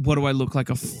 "What do I look like,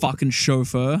 a fucking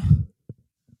chauffeur?" Can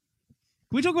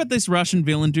we talk about this Russian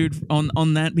villain dude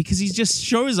on that? Because he just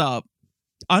shows up.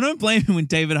 I don't blame him when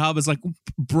David Harbour's like,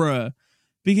 bruh.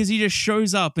 Because he just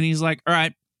shows up and he's like, all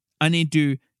right, I need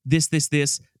to do this.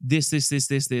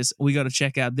 We got to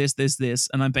check out this.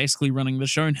 And I'm basically running the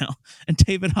show now. And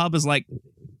David Harbour's like,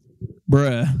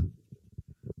 bruh,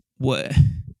 what?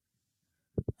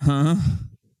 Huh?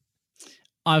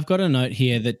 I've got a note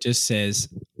here that just says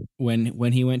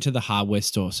when he went to the hardware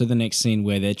store, so the next scene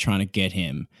where they're trying to get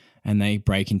him and they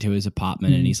break into his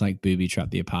apartment and he's like booby trapped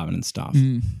the apartment and stuff.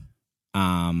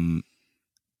 And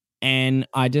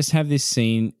I just have this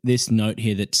note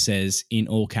here that says in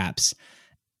all caps,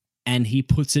 and he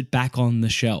puts it back on the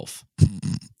shelf.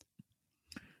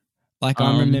 Like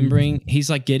I'm remembering he's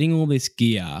like getting all this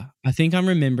gear. I think I'm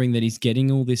remembering that he's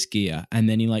getting all this gear and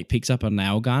then he like picks up a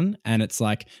nail gun and it's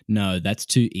like, no, that's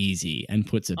too easy, and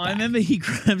puts it back. I remember he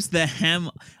grabs the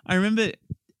hammer. I remember,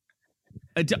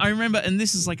 and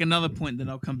this is like another point that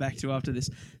I'll come back to after this.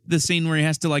 The scene where he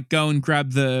has to like go and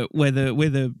grab where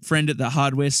the friend at the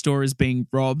hardware store is being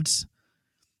robbed.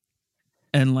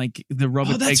 And like the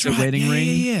robber takes a wedding ring.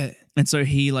 Yeah. And so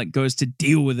he like goes to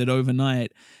deal with it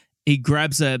overnight. He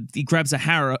grabs a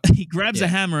hammer. He grabs a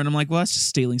hammer, and I'm like, well, that's just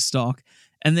stealing stock.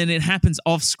 And then it happens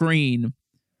off screen,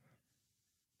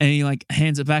 and he like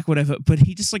hands it back, whatever. But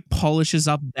he just like polishes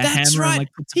up the hammer and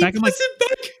like puts it back. I'm like,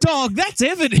 dog, that's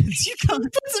evidence. You can't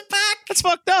put it back. That's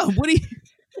fucked up. What do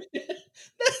you?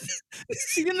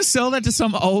 You're going to sell that to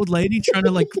some old lady trying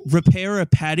to like repair a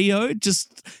patio?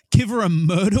 Just give her a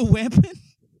murder weapon?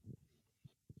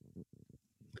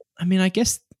 I mean, I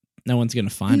guess no one's going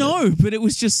to find it. No, but it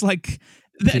was just like,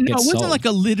 it wasn't sold. like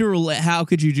a literal, how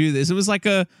could you do this? It was like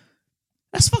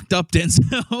that's fucked up,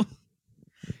 Denzel.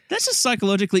 That's just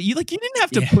psychologically, you didn't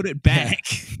have to put it back.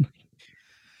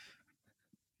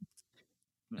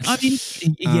 I mean,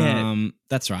 yeah.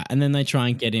 That's right. And then they try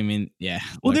and get him in. Yeah.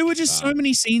 Well, there were just so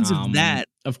many scenes of that.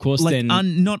 Of course, like,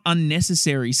 then. not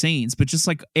unnecessary scenes, but just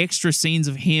like extra scenes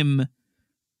of him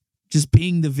just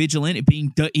being the vigilante,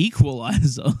 being the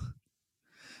equalizer.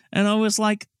 And I was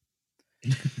like,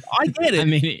 I get it. I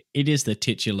mean, it is the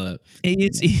titular.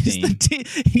 He's the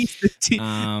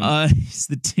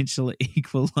titular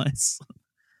equalizer.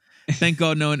 Thank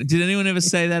God no one. Did anyone ever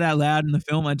say that out loud in the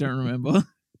film? I don't remember.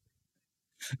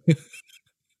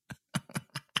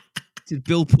 Did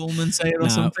Bill Pullman say it or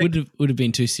something? Would have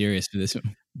been too serious for this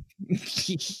one.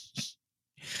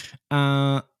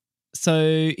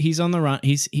 So he's on the run.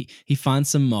 He finds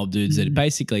some mob dudes that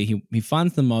basically he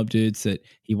finds the mob dudes that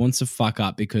he wants to fuck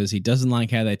up because he doesn't like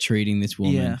how they're treating this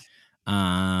woman. Yeah.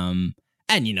 And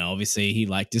obviously he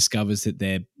like discovers that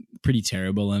they're pretty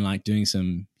terrible and like doing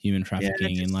some human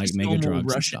trafficking and like mega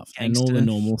drugs and stuff and all the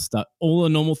normal stuff, all the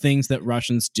normal things that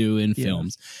Russians do in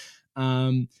films.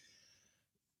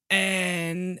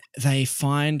 And they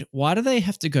find, why do they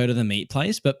have to go to the meat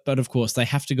place? But of course they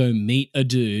have to go meet a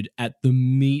dude at the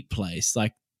meat place.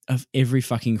 Like of every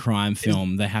fucking crime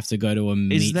film, they have to go to a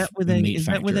meat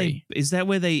factory. Is that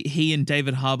where he and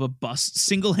David Harbour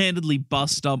single-handedly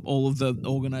bust up all of the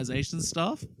organization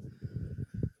stuff?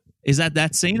 Is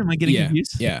that scene? Am I getting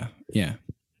confused? Yeah.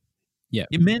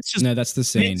 No, that's the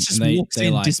scene. Mance just walks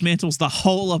in, dismantles the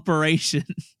whole operation.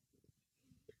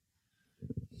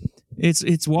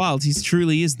 It's wild. He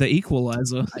truly is the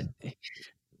equalizer.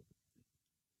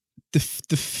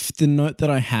 The note that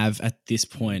I have at this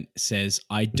point says,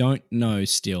 I don't know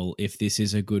still if this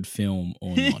is a good film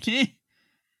or not.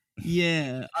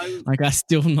 Yeah. I'm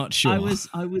still not sure. I was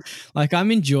like,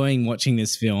 I'm enjoying watching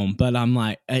this film, but I'm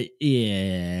like,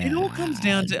 yeah. It all comes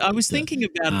down to, I was thinking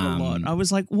about it a lot. I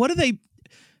was like, what are they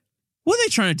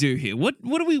trying to do here? What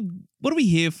are we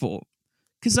here for?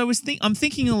 Because I'm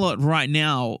thinking a lot right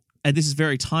now, and this is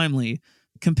very timely,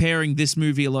 comparing this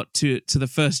movie a lot to the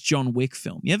first John Wick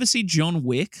film. You ever see John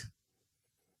Wick?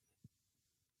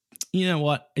 You know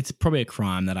what? It's probably a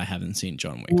crime that I haven't seen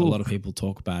John Wick. Ooh. A lot of people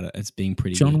talk about it as being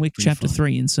pretty John good, Wick pretty Chapter fun.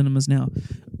 3 in cinemas now.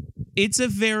 It's a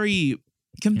very,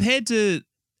 compared to,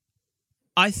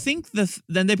 I think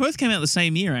then they both came out the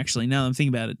same year, actually, now that I'm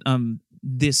thinking about it.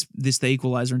 This The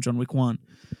Equalizer and John Wick 1.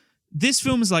 This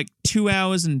film is like 2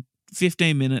 hours and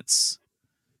 15 minutes.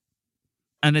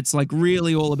 And it's like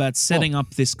really all about setting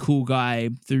up this cool guy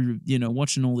through,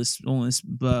 watching all this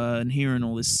burr and hearing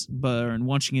all this burr and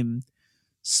watching him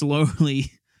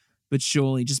slowly but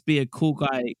surely just be a cool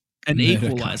guy, an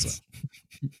equalizer.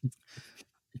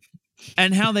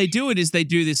 And how they do it is they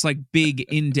do this like big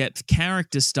in-depth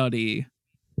character study,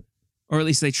 or at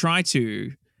least they try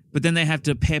to, but then they have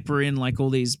to pepper in like all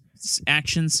these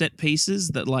action set pieces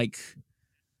that like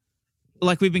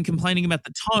we've been complaining about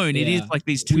the tone. Yeah. It is like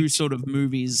these two sort of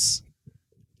movies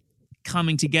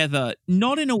coming together,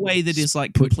 not in a way that is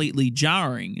like completely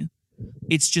jarring.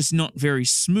 It's just not very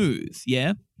smooth.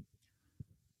 Yeah.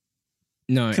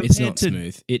 No, it's not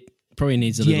smooth. It probably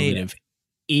needs a little bit of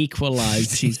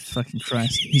equalize. Jesus fucking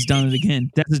Christ. He's done it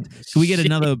again. Can we get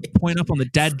another point up on the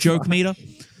dad joke meter?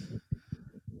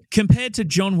 Compared to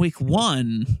John Wick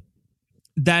 1,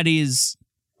 that is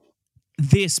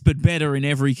this, but better in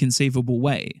every conceivable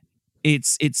way.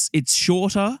 It's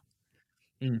shorter.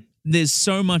 There's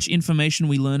so much information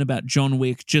we learn about John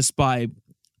Wick just by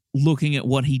looking at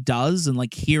what he does and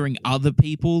like hearing other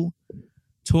people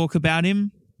talk about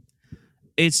him.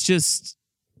 It's just,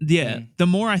 the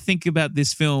more I think about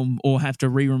this film or have to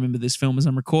re-remember this film as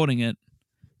I'm recording it,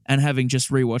 and having just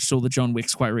rewatched all the John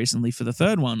Wicks quite recently for the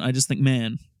third one, I just think,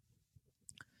 man,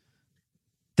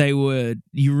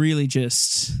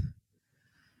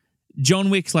 John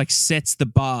Wick like sets the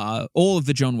bar. All of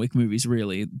the John Wick movies,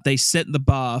 really, they set the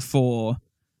bar for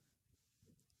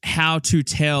how to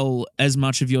tell as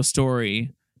much of your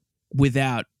story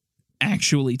without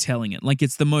actually telling it. Like,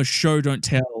 it's the most show don't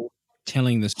tell,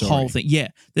 telling the story whole thing. Yeah,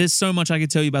 there's so much I could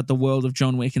tell you about the world of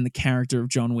John Wick and the character of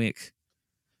John Wick.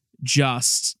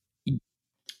 Just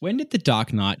when did The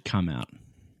Dark Knight come out?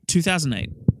 2008.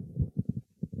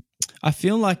 I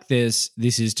feel like this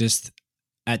is just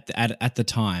at the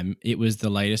time, it was the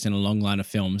latest in a long line of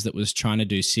films that was trying to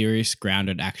do serious,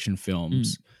 grounded action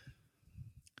films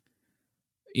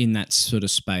in that sort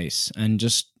of space. And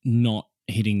just not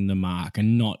hitting the mark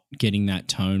and not getting that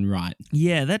tone right.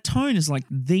 Yeah, that tone is like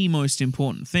the most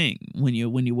important thing when you're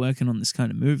working on this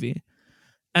kind of movie.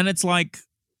 And it's like,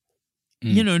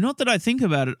 you know, not that I think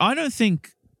about it, I don't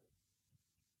think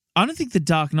The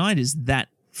Dark Knight is that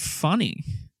funny.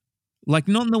 Like,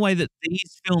 not in the way that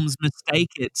these films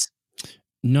mistake it.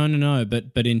 No.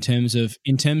 But in terms of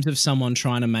someone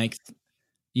trying to make,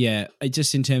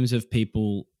 just in terms of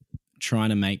people trying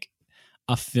to make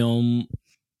a film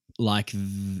like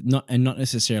not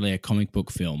necessarily a comic book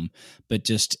film, but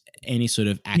just any sort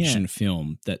of action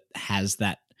film that has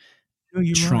that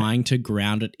trying to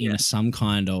ground it in some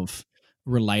kind of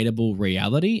relatable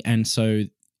reality. And so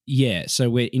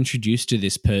we're introduced to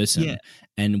this person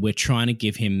and we're trying to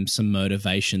give him some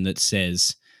motivation that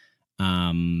says,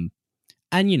 and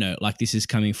you know, like this is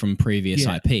coming from previous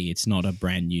IP. It's not a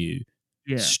brand new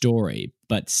story,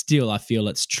 but still I feel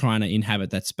it's trying to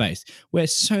inhabit that space where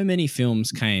so many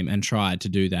films came and tried to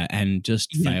do that and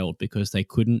just failed because they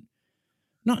couldn't.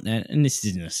 Not, and this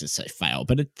didn't necessarily fail,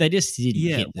 but they just didn't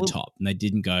hit the top, and they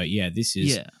didn't go, this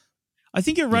is. Yeah, I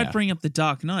think you're right bringing up The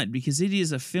Dark Knight because it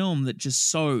is a film that just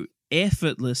so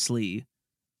effortlessly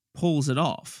pulls it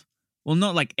off. Well,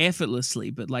 not like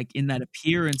effortlessly, but like in that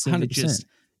appearance of 100%.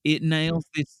 It nails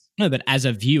this. No, but as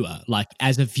a viewer,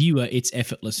 it's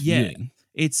effortless viewing.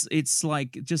 It's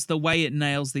like just the way it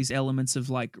nails these elements of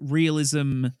like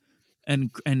realism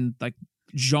and like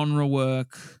genre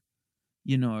work,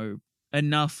 you know,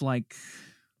 enough like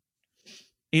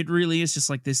it really is just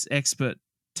like this expert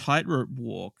tightrope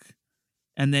walk.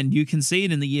 And then you can see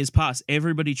it in the years past.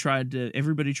 Everybody tried to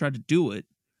do it,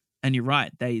 and you're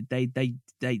right. They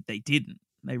didn't.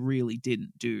 They really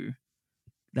didn't do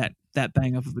that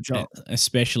bang up of a job.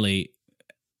 Especially,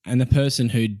 and the person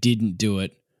who didn't do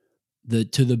it,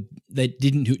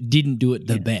 didn't do it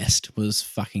the best was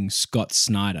fucking Scott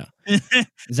Snyder,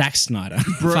 Zack Snyder.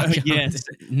 Bro, yes,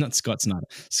 not Scott Snyder.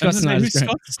 Scott Snyder's great.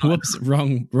 Whoops,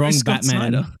 wrong Batman.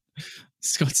 Snyder?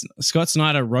 Scott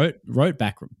Snyder wrote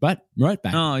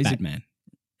Batman.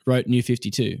 Wrote New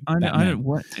 52. I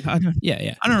don't.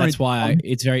 Yeah. That's why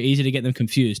it's very easy to get them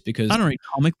confused because I don't read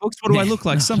comic books. What do I look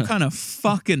like? Some kind of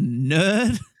fucking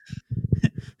nerd?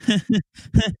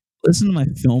 Listen to my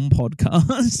film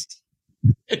podcast.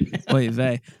 Wait,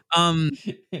 Zack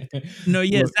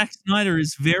Snyder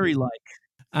is very like.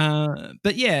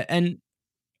 But yeah, and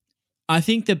I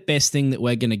think the best thing that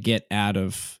we're going to get out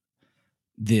of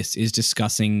this is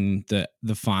discussing the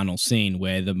final scene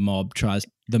where the mob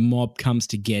comes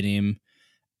to get him,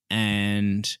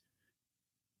 and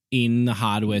in the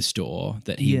hardware store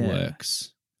that he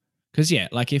works. Because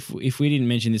like if we didn't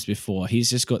mention this before,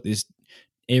 he's just got this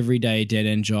everyday dead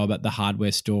end job at the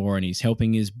hardware store, and he's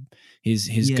helping his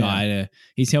guy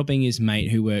he's helping his mate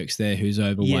who works there who's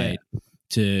overweight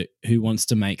who wants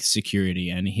to make security,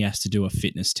 and he has to do a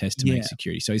fitness test to make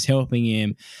security. So he's helping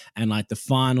him, and like the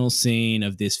final scene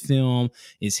of this film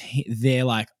is they're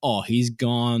like, oh, he's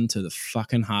gone to the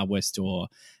fucking hardware store,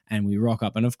 and we rock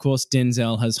up, and of course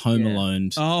Denzel has Home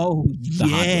Alone the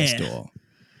hardware store.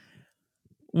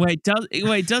 Wait, does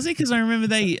he? Because I remember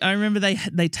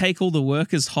they take all the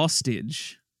workers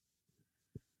hostage.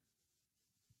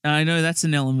 I know that's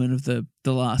an element of the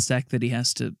last act that he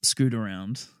has to scoot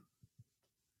around.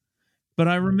 But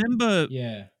I remember,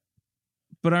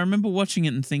 watching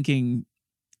it and thinking,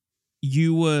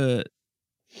 you were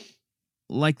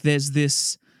like, there's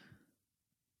this,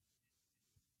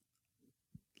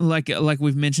 like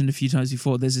we've mentioned a few times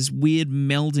before, there's this weird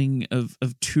melding of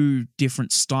two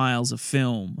different styles of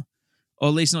film, or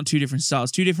at least not two different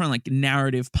styles, two different like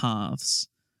narrative paths,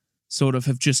 sort of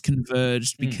have just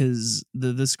converged because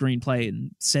the screenplay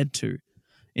said to,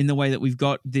 in the way that we've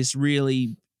got this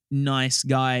really nice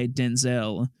guy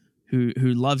Denzel who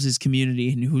loves his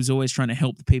community and who's always trying to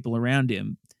help the people around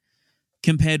him,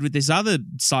 compared with this other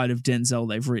side of Denzel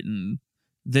they've written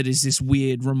that is this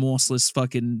weird remorseless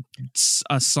fucking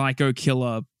a psycho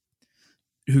killer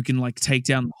who can like take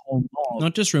down the whole mob.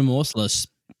 Not just remorseless,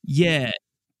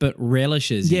 but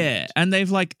relishes it. And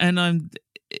they've like, and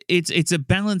it's a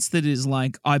balance that is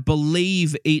like, I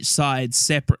believe each side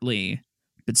separately,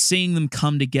 but seeing them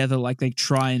come together like they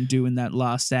try and do in that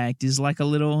last act is like a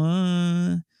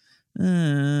little,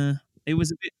 it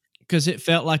was a bit. Because it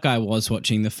felt like I was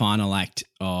watching the final act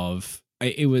of,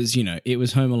 it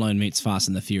was Home Alone meets Fast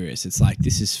and the Furious. It's like,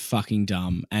 this is fucking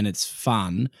dumb and it's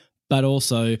fun, but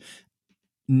also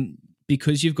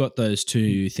because you've got those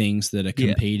two things that are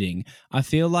competing, I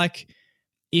feel like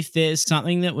if there's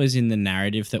something that was in the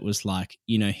narrative that was like,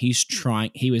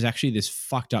 he was actually this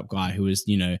fucked up guy who was,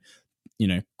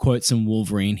 quote some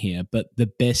Wolverine here, but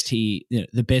the best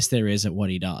there is at what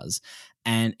he does.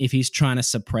 And if he's trying to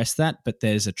suppress that, but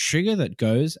there's a trigger that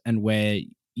goes and where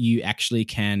you actually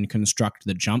can construct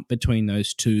the jump between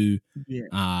those two,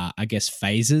 I guess,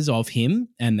 phases of him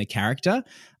and the character.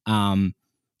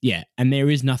 Yeah, and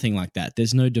there is nothing like that.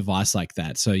 There's no device like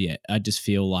that. So yeah, I just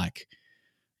feel like,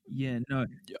 no,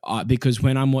 because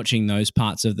when I'm watching those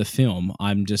parts of the film,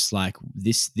 I'm just like,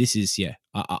 this is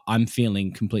I'm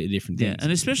feeling completely different things. Yeah,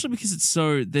 and especially because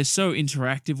they're so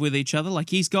interactive with each other. Like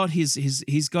he's got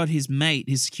his mate,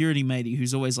 his security matey,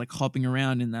 who's always like hopping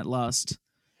around in that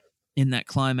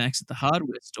climax at the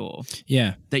hardware store.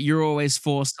 Yeah, that you're always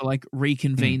forced to like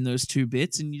reconvene those two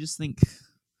bits, and you just think,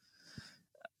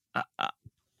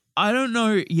 I don't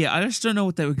know. Yeah, I just don't know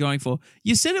what they were going for.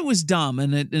 You said it was dumb,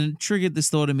 and it triggered this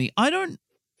thought in me. I don't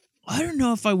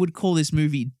know if I would call this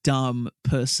movie dumb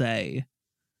per se.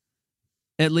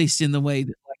 At least in the way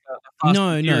that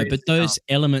no, but those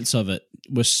elements of it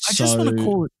were so. I just want to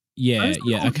call it. Yeah,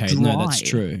 okay, no, that's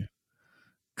true.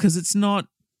 Because it's not.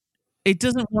 It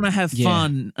doesn't want to have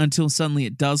fun until suddenly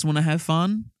it does want to have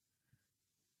fun,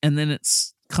 and then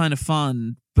it's kind of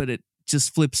fun, but it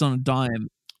just flips on a dime.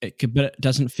 But it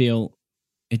doesn't feel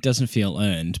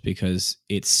earned because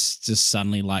it's just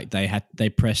suddenly like they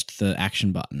pressed the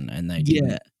action button and they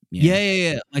didn't.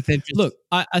 Yeah. Like they've just, look.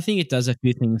 I think it does a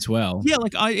few things well. Yeah,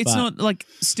 like it's not like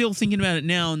still thinking about it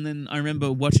now. And then I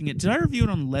remember watching it. Did I review it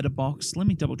on Letterboxd? Let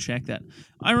me double check that.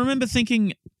 I remember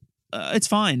thinking it's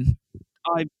fine.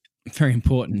 Very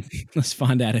important. Let's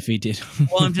find out if he did.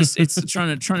 Well, it's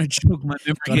trying to jog my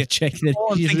memory here. Check that.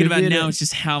 All I'm thinking about now is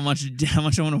just how much I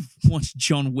want to watch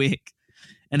John Wick,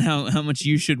 and how much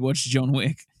you should watch John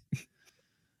Wick.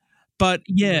 But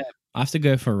yeah, I have to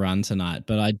go for a run tonight,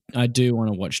 but I do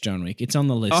want to watch John Wick. It's on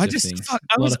the list of things.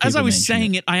 As I was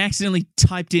saying it, I accidentally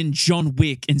typed in John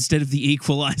Wick instead of The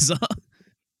Equalizer.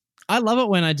 I love it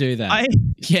when I do that. I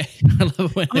love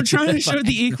it when I'm trying to show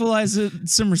The Equalizer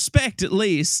some respect, at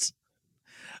least.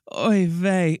 Oy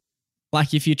vey.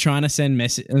 Like if you're trying to send a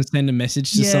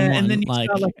message to someone, and then you like,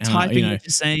 start typing what you're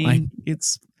saying. Like,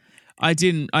 it's. I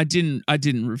didn't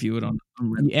review it on.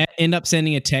 You end up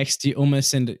sending a text. You almost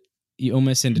send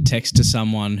a text to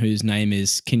someone whose name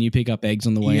is, "Can you pick up eggs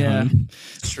on the way home?"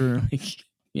 True.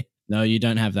 No, you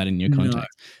don't have that in your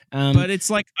contact. No. But it's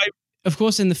like of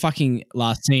course, in the fucking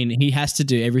last scene, he has to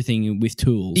do everything with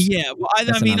tools. Yeah, well,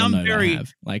 I mean, I'm very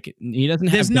like he doesn't.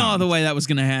 There's have no guns. other way that was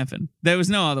going to happen. There was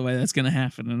no other way that's going to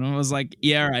happen, and I was like,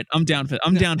 yeah, all right, I'm down for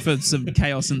some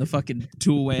chaos in the fucking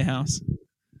tool warehouse.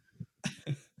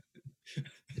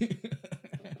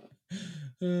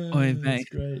 That's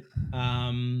great.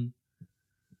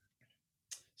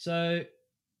 So,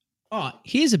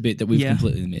 here's a bit that we've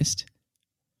completely missed.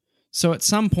 So at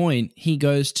some point, he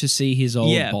goes to see his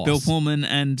old boss. Bill Pullman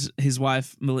and his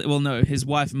wife. His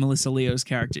wife Melissa Leo's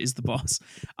character is the boss.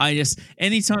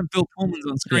 Anytime Bill Pullman's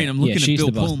on screen, I'm looking at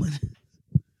Bill Pullman.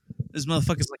 This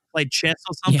motherfucker's like played chess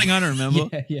or something. I don't remember.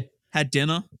 Had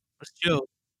dinner. Was chill.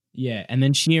 Yeah, and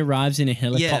then she arrives in a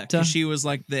helicopter. Yeah, she was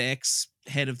like the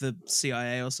ex-head of the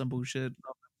CIA or some bullshit.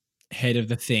 Head of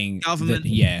the thing. Government.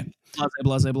 Blah,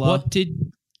 blah, blah.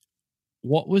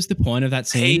 What was the point of that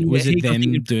scene? Was it them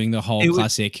doing the whole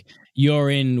classic, you're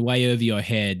in way over your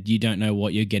head, you don't know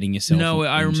what you're getting yourself into? No,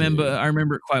 I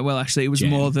remember it quite well, actually. It was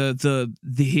more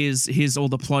here's all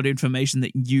the plot information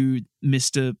that you,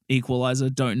 Mr. Equalizer,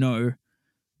 don't know,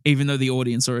 even though the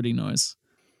audience already knows.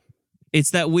 It's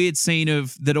that weird scene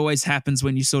that always happens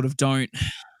when you sort of don't...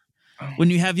 When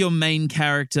you have your main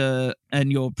character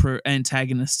and your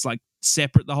antagonists like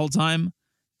separate the whole time,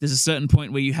 there's a certain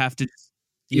point where you have to...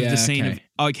 give the scene of,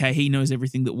 okay, he knows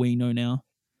everything that we know now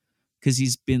because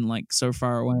he's been like so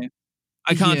far away.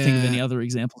 I can't think of any other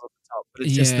examples off the top, but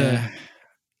it's just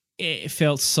it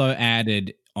felt so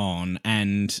added on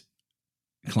and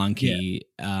clunky.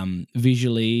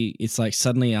 Visually, it's like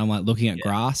suddenly I'm like looking at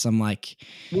grass. I'm like,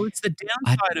 well, it's the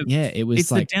downside of it was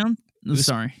it's like the down.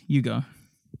 Sorry, you go.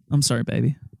 I'm sorry,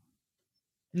 baby.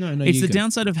 No, it's the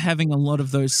downside of having a lot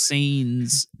of those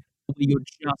scenes.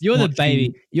 You're the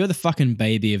baby. You're the fucking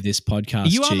baby of this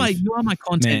podcast. You are my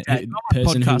content dad.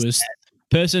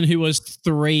 Person who was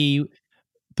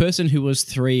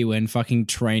 3 when fucking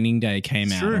Training Day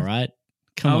came out. All right,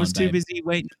 I was too busy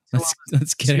waiting.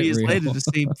 Let's get 2 it years real. later to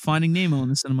see Finding Nemo in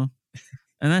the cinema,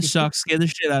 and that shark scared the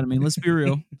shit out of me. Let's be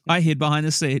real. I hid behind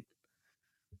the seat.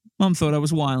 Mum thought I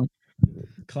was wild.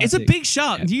 Classic. It's a big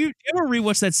shark. Yeah. Do you ever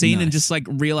rewatch that scene and just like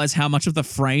realize how much of the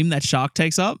frame that shark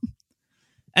takes up?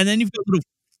 And then you've got little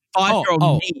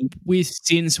 5-year-old me. We've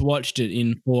since watched it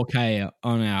in 4K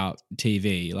on our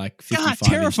TV, like 55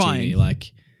 terrifying. TV,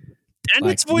 like, and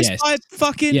it's voiced by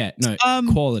fucking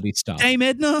quality stuff. Dame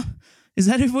Edna. Is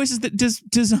that who voices that? Does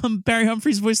Barry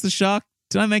Humphries voice the shark?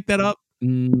 Did I make that up?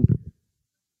 Mm,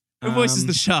 Who voices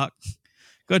the shark?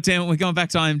 God damn it, we're going back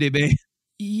to IMDb.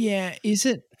 Yeah, is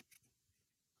it?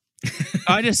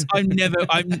 I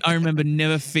remember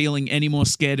never feeling any more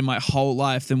scared in my whole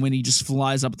life than when he just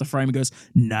flies up at the frame and goes,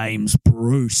 "Name's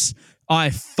Bruce." I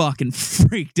fucking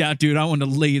freaked out, dude. I wanted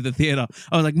to leave the theater.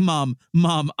 I was like, Mom,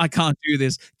 I can't do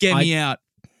this. Get me out.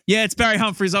 Yeah, it's Barry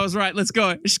Humphries. I was right. Let's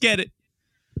go. Just get it.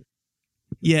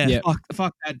 Yeah, Yep.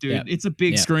 fuck that, dude. Yep. It's a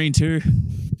big Yep. screen too.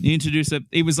 You introduce it.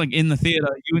 It was like in the theater.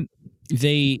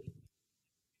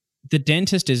 The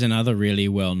Dentist is another really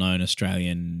well-known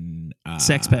Australian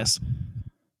Sex Pest.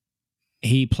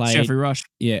 He played Jeffrey Rush.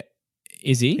 Yeah,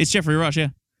 is he? It's Jeffrey Rush. Yeah.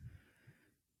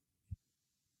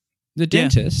 The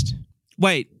Dentist.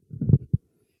 Wait.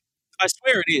 I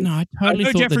swear it is. No, I totally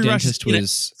know thought Jeffrey the Rush Dentist is in it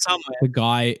was somewhere. the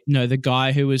guy. No, the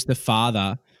guy who was the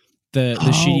father, the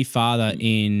shitty father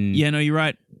in. Yeah, no, you're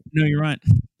right.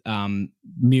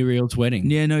 Muriel's Wedding.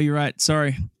 Yeah, no, you're right.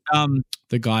 Sorry.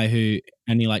 The guy who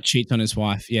he like cheats on his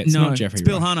wife. Yeah, it's not Jeffrey. It's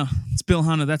Bill Rush. Hunter. It's Bill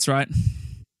Hunter. That's right.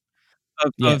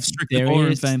 Of Strictly there he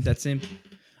Ballroom is. fame. That's him.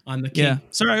 I'm the king. Yeah.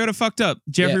 Sorry, I got it fucked up.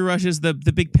 Jeffrey Rush is the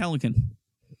big pelican,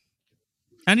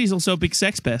 and he's also a big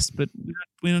sex pest. But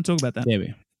we don't talk about that. There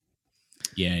we.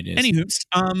 Yeah, it is.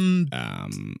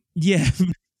 Anywho, yeah.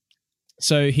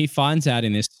 So he finds out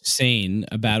in this scene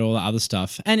about all the other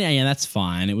stuff, and yeah, that's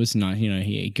fine. It was nice,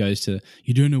 he goes to,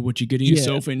 you don't know what you're getting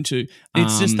yourself into.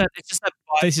 It's just that.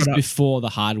 This is before the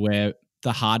hardware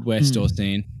store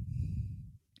scene.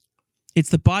 It's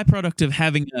the byproduct of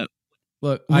having a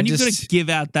look. When you've got to give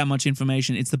out that much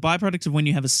information, it's the byproduct of when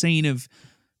you have a scene of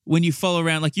when you follow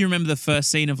around. Like you remember the first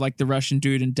scene of like the Russian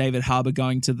dude and David Harbour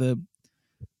going to the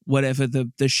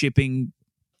shipping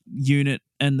unit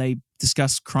and they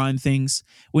discuss crime things.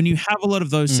 When you have a lot of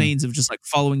those scenes of just like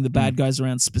following the bad guys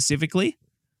around specifically,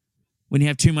 when you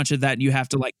have too much of that, you have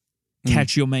to like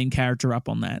catch your main character up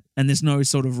on that. And there's no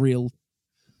sort of real,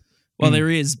 there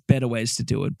is better ways to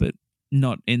do it, but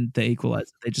not in the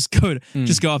Equalizer. They just go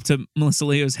up to Melissa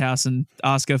Leo's house and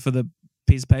ask her for the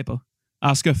piece of paper,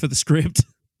 ask her for the script.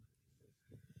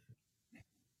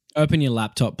 Open your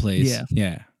laptop, please.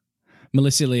 Yeah.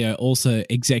 Melissa Leo also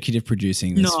executive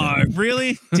producing this film.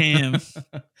 Really? Damn.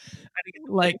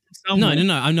 Like no.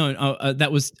 I know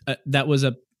that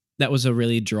was a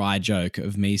really dry joke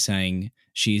of me saying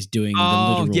she's doing the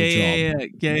literal job.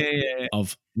 Yeah.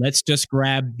 Of let's just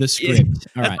grab the script.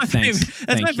 All right, thanks.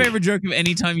 That's my favorite joke of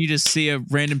any time you just see a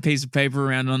random piece of paper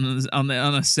around on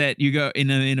a set. You go in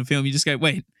a film. You just go,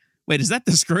 wait, is that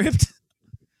the script?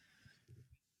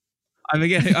 I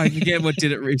forget what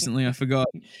did it recently. I forgot.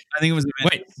 I think it was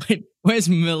Avengers. Wait, where's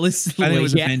Melissa? I think it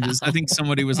was Avengers. I think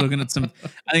somebody was looking at some.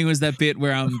 I think it was that bit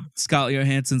where Scarlett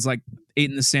Johansson's like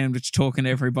eating the sandwich, talking to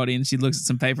everybody, and she looks at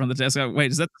some paper on the desk. Like,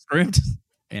 wait, is that the script?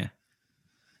 Yeah.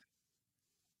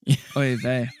 Oy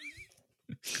vey.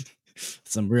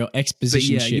 Some real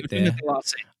exposition shit there.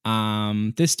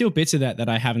 There's still bits of that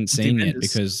I haven't seen yet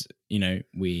because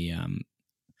we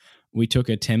took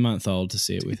a 10-month-old to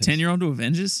see it with 10-year-old to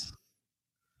Avengers.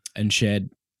 And shared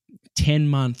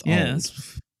 10-month-old. Yeah,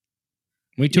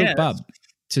 we took Bub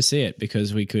to see it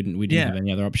because we didn't have any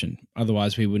other option.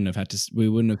 Otherwise, we wouldn't have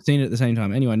seen it at the same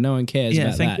time. Anyway, no one cares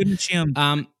about thank that. Goodness she,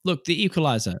 look, the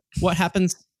Equalizer. What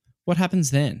happens? What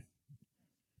happens then?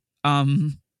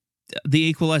 The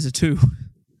Equalizer 2.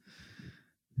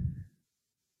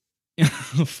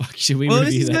 Oh fuck! Should we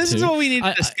review that this is all we need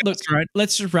to discuss, look, right?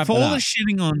 Let's just wrap For it all up. the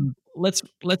shitting on. Let's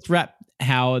wrap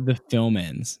how the film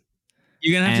ends.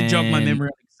 You're gonna have to jog my memory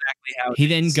on exactly how. He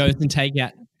then goes and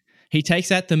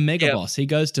takes out the mega boss. He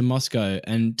goes to Moscow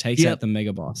and takes out the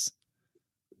mega boss.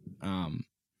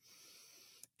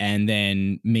 And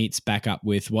then meets back up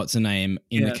with what's her name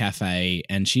in the cafe,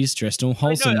 and she's dressed all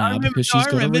wholesome now because she's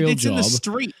got a real it's job. In the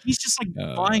street. He's just like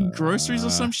buying groceries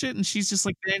or some shit, and she's just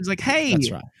like, he's like, "Hey,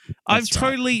 that's right. I've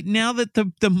totally now that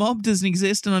the mob doesn't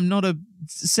exist, and I'm not a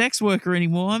sex worker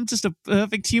anymore. I'm just a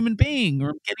perfect human being, or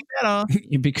I'm getting better."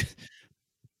 Because,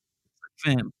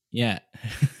 fam, yeah,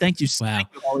 thank you. Wow,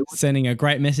 thank you, Hollywood. Sending a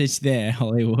great message there,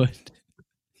 Hollywood.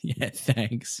 Yeah,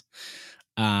 thanks.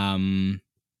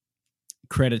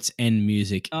 Credits and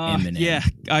music. Eminem. Yeah,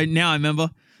 now I remember.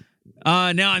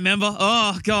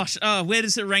 Oh gosh. Where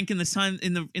does it rank in the time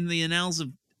in the annals of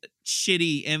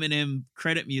shitty Eminem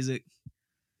credit music?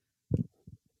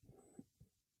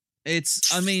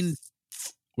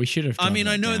 We should have.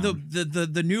 I know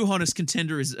the new hottest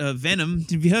contender is Venom.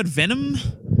 Have you heard Venom?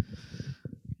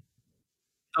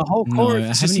 The whole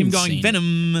chorus is just him going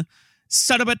Venom.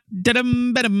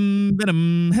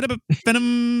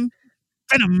 Venom.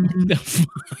 Venom.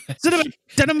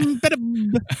 Venom.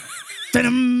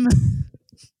 Venom.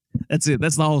 That's it.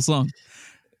 That's the whole song.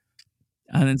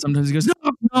 And then sometimes he goes,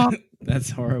 knock, knock. That's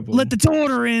horrible. Let the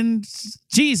daughter in.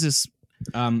 Jesus.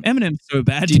 Eminem's so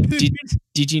bad.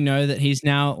 Did you know that he's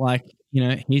now like, you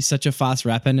know, he's such a fast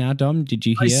rapper now, Dom? Did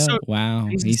you hear? Wow.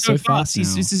 He's so fast now.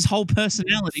 It's his whole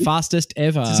personality. Fastest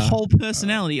ever. It's his whole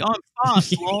personality. I'm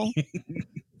fast, lol.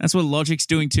 That's what Logic's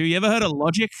doing too. You ever heard of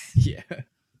Logic? Yeah.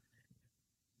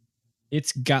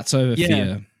 It's Guts Over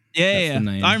Fear. Yeah.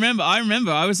 I remember.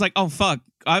 I was like, oh fuck.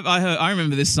 I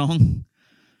remember this song.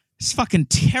 It's fucking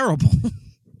terrible.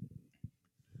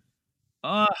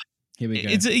 Here we go.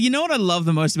 You know what I love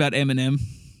the most about Eminem?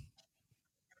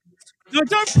 No,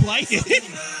 don't play it.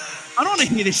 I don't want to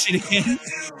hear this shit again.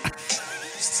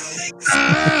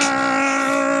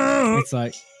 It's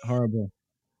like horrible.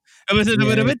 Yeah,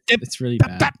 it's really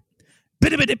bad.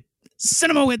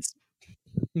 Cinema wits.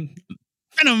 Venom.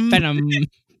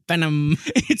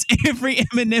 It's every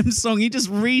Eminem song. He just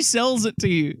resells it to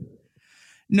you.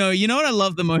 No, you know what I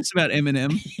love the most about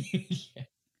Eminem?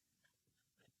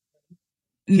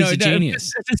 He's a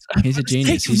genius. He's a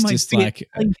genius. He's just like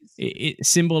a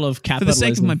symbol of capitalism. For the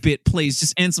sake of my bit, please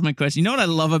just answer my question. You know what I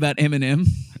love about Eminem?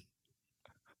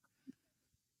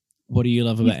 What do you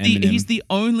love about Eminem? He's the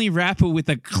only rapper with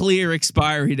a clear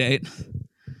expiry date.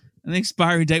 And the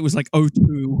expiry date was like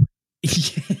 02.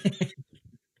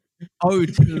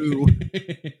 02.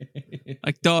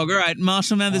 Like, dog, all right,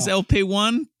 Marshall Mathers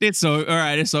LP1, it's all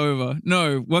right, it's over.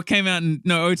 No, what came out in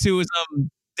 02 was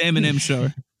the Eminem show.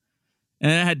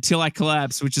 And it had Till I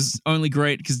Collapse, which is only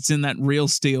great because it's in that Real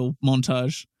Steel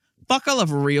montage. Fuck, I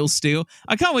love Real Steel.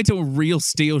 I can't wait till Real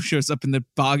Steel shows up in the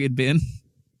bargain bin.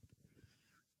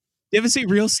 You ever see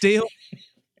Real Steel?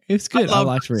 It's good. I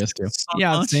liked Real Steel. So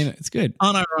I've seen it. It's good.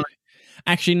 Unironic.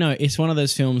 Actually, no, it's one of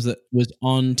those films that was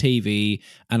on TV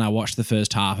and I watched the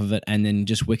first half of it and then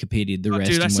just Wikipedia'd the rest.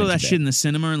 Dude, I saw that shit in the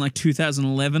cinema in like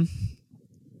 2011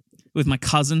 with my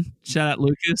cousin. Shout out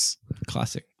Lucas.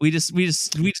 Classic. We just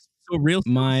saw Real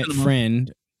Steel. My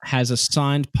friend has a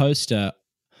signed poster.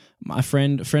 A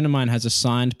friend of mine has a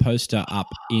signed poster up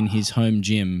in his home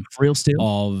gym. Real Steel?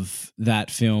 Of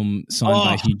that film signed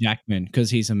by Hugh Jackman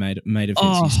because he's a mate of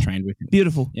his. He's trained with him.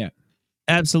 Beautiful. Yeah.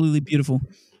 Absolutely beautiful.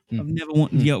 I've never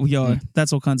wanted... Yo,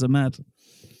 that's all kinds of mad.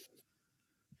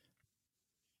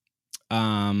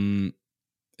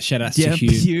 Shout out to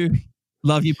Hugh.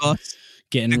 Love you, boss.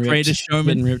 Getting ripped. Greatest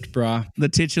showman. Getting ripped, brah. The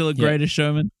titular greatest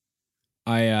showman.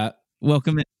 I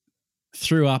welcome it.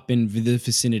 Threw up in the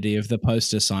vicinity of the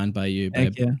poster signed by you,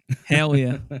 babe. Heck yeah. Hell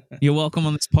yeah. You're welcome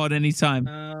on this pod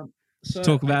anytime.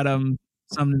 Talk about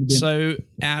something. So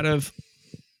out of...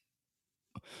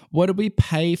 What did we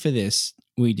pay for this?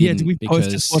 We didn't, did we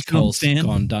because Cole's Stan?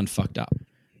 gone done fucked up.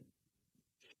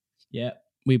 Yeah,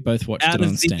 we both watched it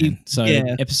on Stan. So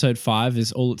episode 5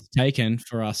 is all it's taken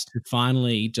for us to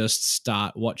finally just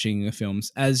start watching the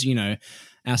films. As you know,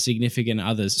 our significant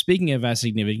others. Speaking of our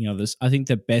significant others, I think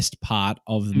the best part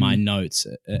of my notes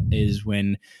is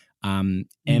when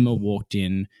Emma walked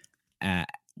in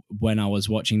when I was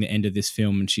watching the end of this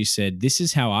film, and she said, "This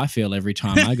is how I feel every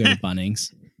time I go to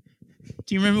Bunnings."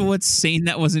 Do you remember what scene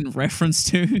that was in reference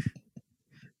to?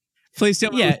 Please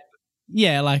tell me.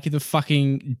 Yeah, like the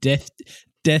fucking death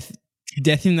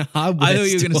in the hardware. I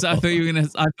thought you were gonna.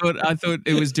 I thought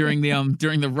it was during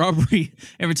the robbery.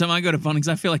 Every time I go to Bunnings,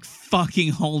 I feel like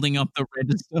fucking holding up the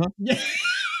register. Yeah.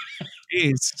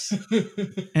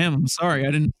 Jeez. I'm sorry.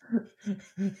 I didn't.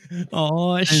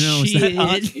 Oh shit!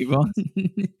 I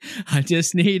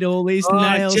just need all these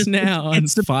nails now and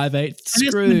 5/8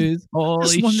 screws.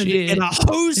 Holy shit! To get a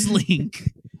hose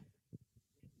link.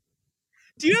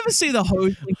 Do you ever see the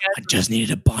hose link ad? I just needed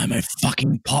to buy my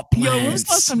fucking pop plants. Yo, when was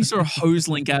the last time you saw a hose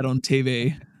link ad on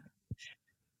TV?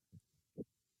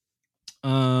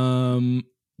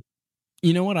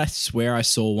 You know what? I swear I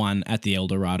saw one at the El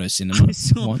Dorado Cinema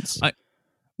once.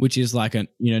 Which is like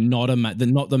not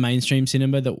the mainstream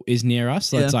cinema that is near us.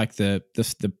 So it's like the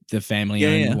family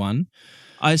owned one.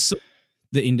 I saw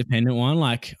the independent one.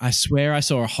 Like I swear I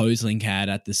saw a Hoselink ad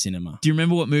at the cinema. Do you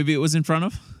remember what movie it was in front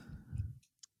of?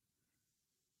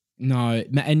 No,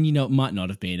 and it might not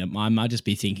have been. I might just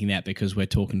be thinking that because we're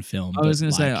talking film. I was going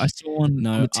to say I saw one.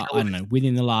 No, I don't know.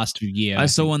 Within the last year, I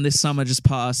saw one this summer just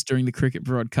passed during the cricket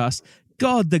broadcast.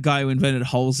 God, the guy who invented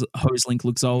Hoselink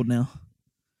looks old now.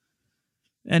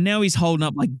 And now he's holding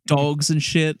up like dogs and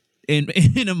shit in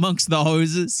amongst the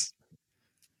hoses,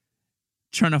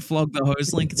 trying to flog the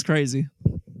hose link. It's crazy,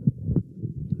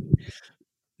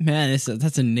 man.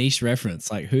 That's a niche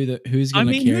reference. Like who's going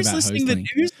to care about hose link?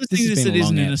 Who's listening to this that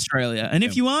isn't in Australia? And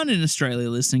if you aren't in Australia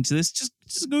listening to this, just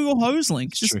Just Google hose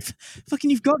link. It's Just true. fucking,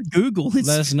 you've got Google. Let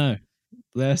us know.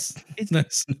 Let us know.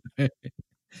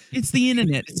 It's the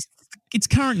internet. It's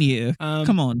current year.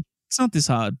 Come on, it's not this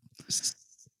hard.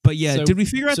 But yeah, so- did we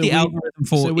figure out so the we- algorithm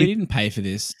for? So we didn't pay for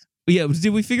this. Yeah, did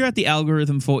we figure out the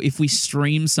algorithm for if we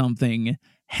stream something,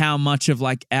 how much of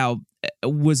like our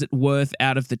was it worth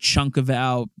out of the chunk of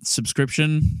our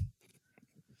subscription?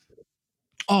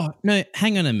 Oh no,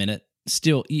 hang on a minute.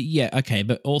 Still, yeah, okay,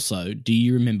 but also, do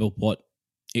you remember what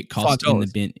it cost in the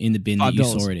bin that you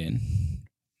 $5. saw it in?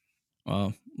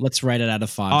 Well, let's rate it out of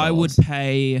 $5. I would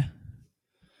pay.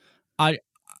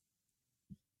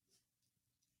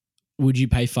 Would you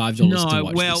pay $5 to No,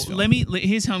 watch well, this film?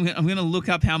 here's how I'm going to look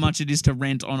up how much it is to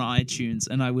rent on iTunes,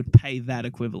 and I would pay that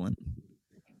equivalent.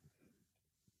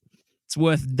 It's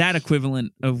worth that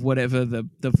equivalent of whatever the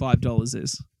 $5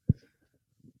 is.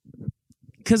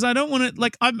 Because I don't want to,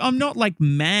 like, I'm not like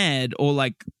mad or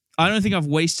like, I don't think I've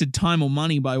wasted time or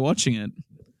money by watching it.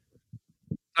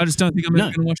 I just don't think I'm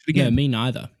ever going to watch it Yeah, again. me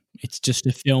neither. It's just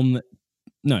a film that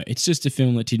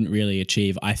didn't really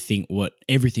achieve, I think, what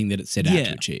everything that it set out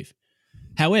to achieve.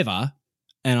 However,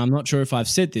 and I'm not sure if I've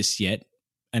said this yet,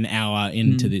 an hour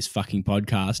into this fucking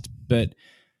podcast, but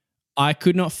I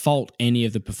could not fault any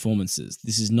of the performances.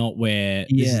 This is not where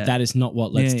that is not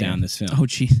what lets down this film. Oh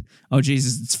Jesus,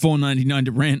 it's $4.99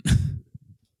 to rent.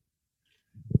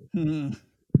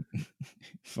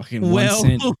 Fucking 1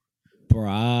 cent,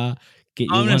 brah. Get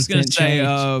your I'm 1 just gonna cent say change.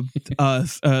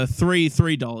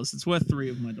 $3. It's worth $3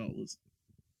 of my dollars.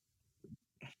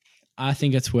 I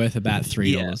think it's worth about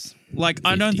 $3. Like,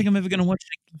 I don't think I'm ever gonna watch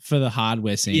it. For the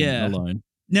hardware scene alone.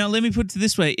 Now, let me put it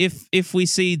this way: if we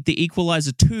see The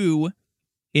Equalizer 2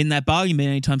 in that bargain bin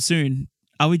anytime soon,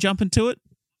 are we jumping to it?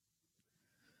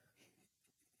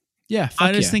 Yeah,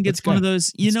 I just think it's one of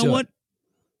those. You know what?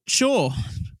 Sure,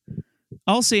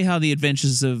 I'll see how the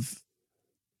adventures of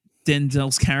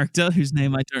Denzel's character, whose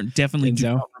name I definitely do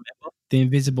not remember, the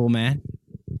Invisible Man.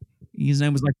 His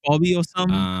name was like Bobby or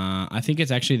something. I think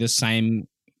it's actually the same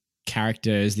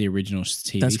character as the original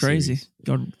TV That's crazy. series.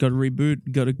 Got to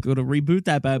reboot. Got to reboot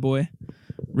that bad boy.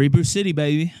 Reboot City,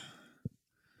 baby.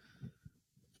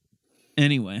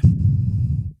 Anyway.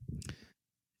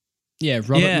 Yeah,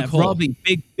 Robert McCall Robbie,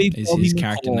 big is Bobby his McCall.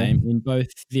 character name in both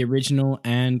the original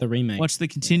and the remake. Watch the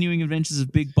continuing adventures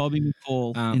of Big Bobby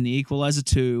McCall in The Equalizer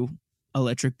 2,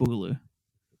 Electric Boogaloo.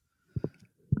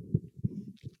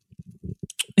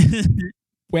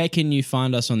 Where can you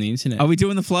find us on the internet? Are we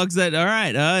doing the plugs? All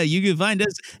right. You can find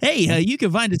us. Hey, you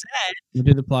can find us at. We'll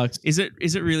do the plugs. Is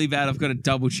it really bad? I've got to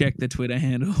double check the Twitter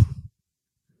handle.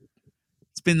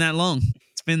 It's been that long.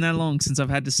 It's been that long since I've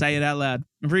had to say it out loud.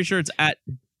 I'm pretty sure it's at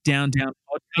Down Podcast.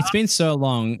 It's been so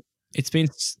long. It's been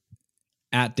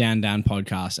at Down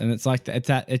Podcast, and it's like it's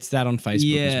that on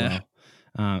Facebook as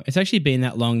well. It's actually been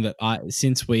that long that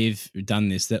since we've done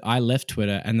this that I left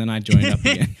Twitter and then I joined up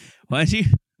again. Why'd you?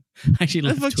 Actually,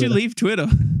 Why the fuck did you leave Twitter?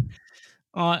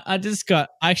 I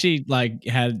actually like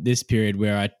had this period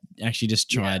where I actually just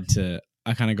tried to.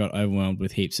 I kind of got overwhelmed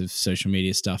with heaps of social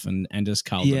media stuff and just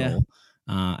culled it all.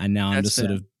 And now I'm just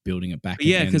sort of building it back.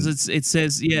 Yeah, because it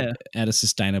says at a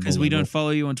sustainable. Because we don't follow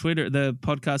you on Twitter. The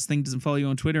podcast thing doesn't follow you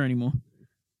on Twitter anymore.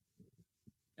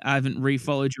 I haven't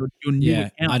refollowed your new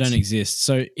account. I don't exist.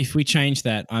 So if we change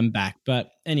that, I'm back.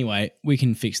 But anyway, we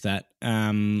can fix that.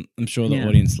 I'm sure the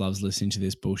audience loves listening to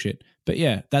this bullshit. But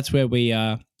yeah, that's where we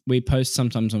post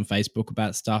sometimes on Facebook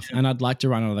about stuff. And I'd like to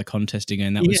run another contest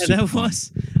again. That was super fun.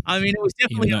 I mean, it was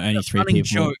definitely only 3 funny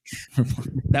people. joke.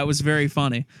 That was very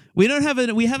funny. We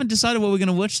haven't decided what we're going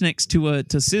to watch next to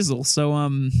Sizzle. So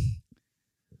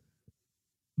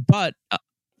but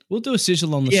we'll do a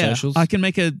sizzle on the socials. I can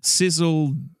make a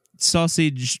Sizzle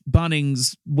sausage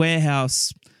Bunnings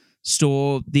warehouse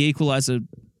store The Equalizer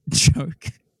joke.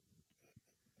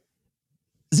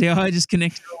 See how I just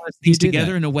connected all those things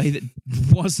together in a way that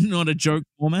was not a joke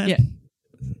format? Yeah.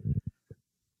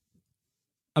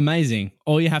 Amazing.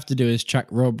 All you have to do is chuck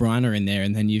Rob Reiner in there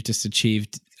and then you've just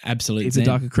achieved absolute the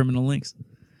Darker Criminal links.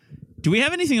 Do we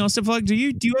have anything else to plug? Do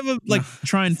you ever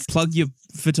try and plug your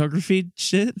photography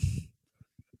shit?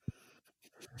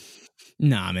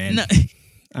 Nah, man. No.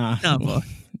 No, boy.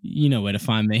 You know where to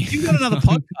find me. You've got another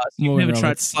podcast. You've never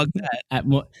tried to plug that.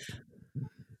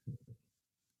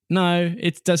 No,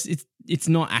 it's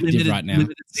not active right now.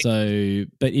 So,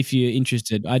 but if you're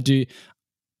interested, I do.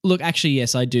 Look, actually,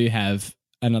 yes, I do have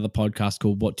another podcast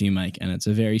called What Do You Make? And it's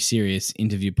a very serious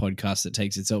interview podcast that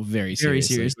takes itself very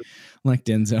seriously. Like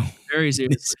Denzel. Very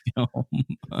serious.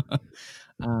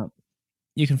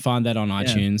 You can find that on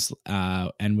iTunes,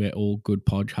 and where all good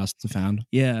podcasts are found.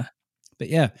 Yeah. But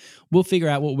yeah, we'll figure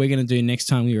out what we're going to do next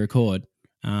time we record.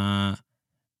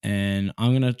 and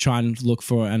I'm gonna try and look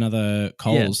for another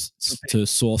Coles to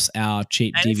source our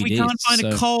cheap And DVDs. if we can't find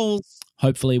a Coles,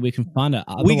 hopefully we can find it.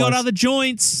 we got Otherwise, other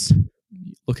joints.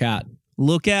 look out,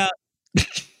 Look out.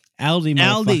 Aldi,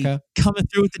 motherfucker. Aldi coming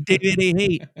through with the DVD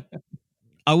heat.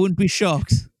 I wouldn't be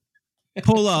shocked.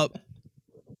 Pull up.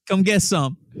 Come get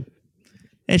some.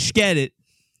 Let's get it.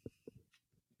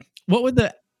 What would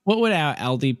our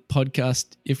Aldi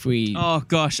podcast if we? Oh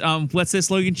gosh. What's their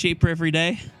slogan? Cheaper every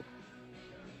day.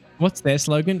 What's their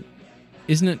slogan?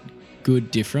 Isn't it good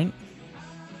different?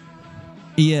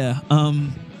 Yeah.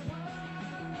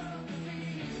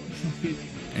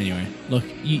 Anyway, look,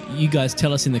 you guys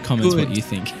tell us in the comments Good. what you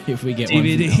think if we get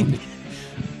DVD. one.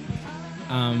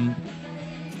 From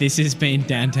Aldi. This has been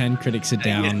Downtown Critics Are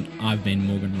Down. I've been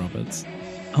Morgan Roberts.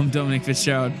 I'm Dominic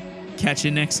Fitzgerald. Catch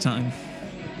you next time.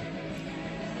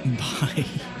 Bye.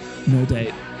 No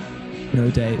date. No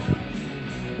date.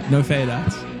 No fade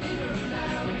outs.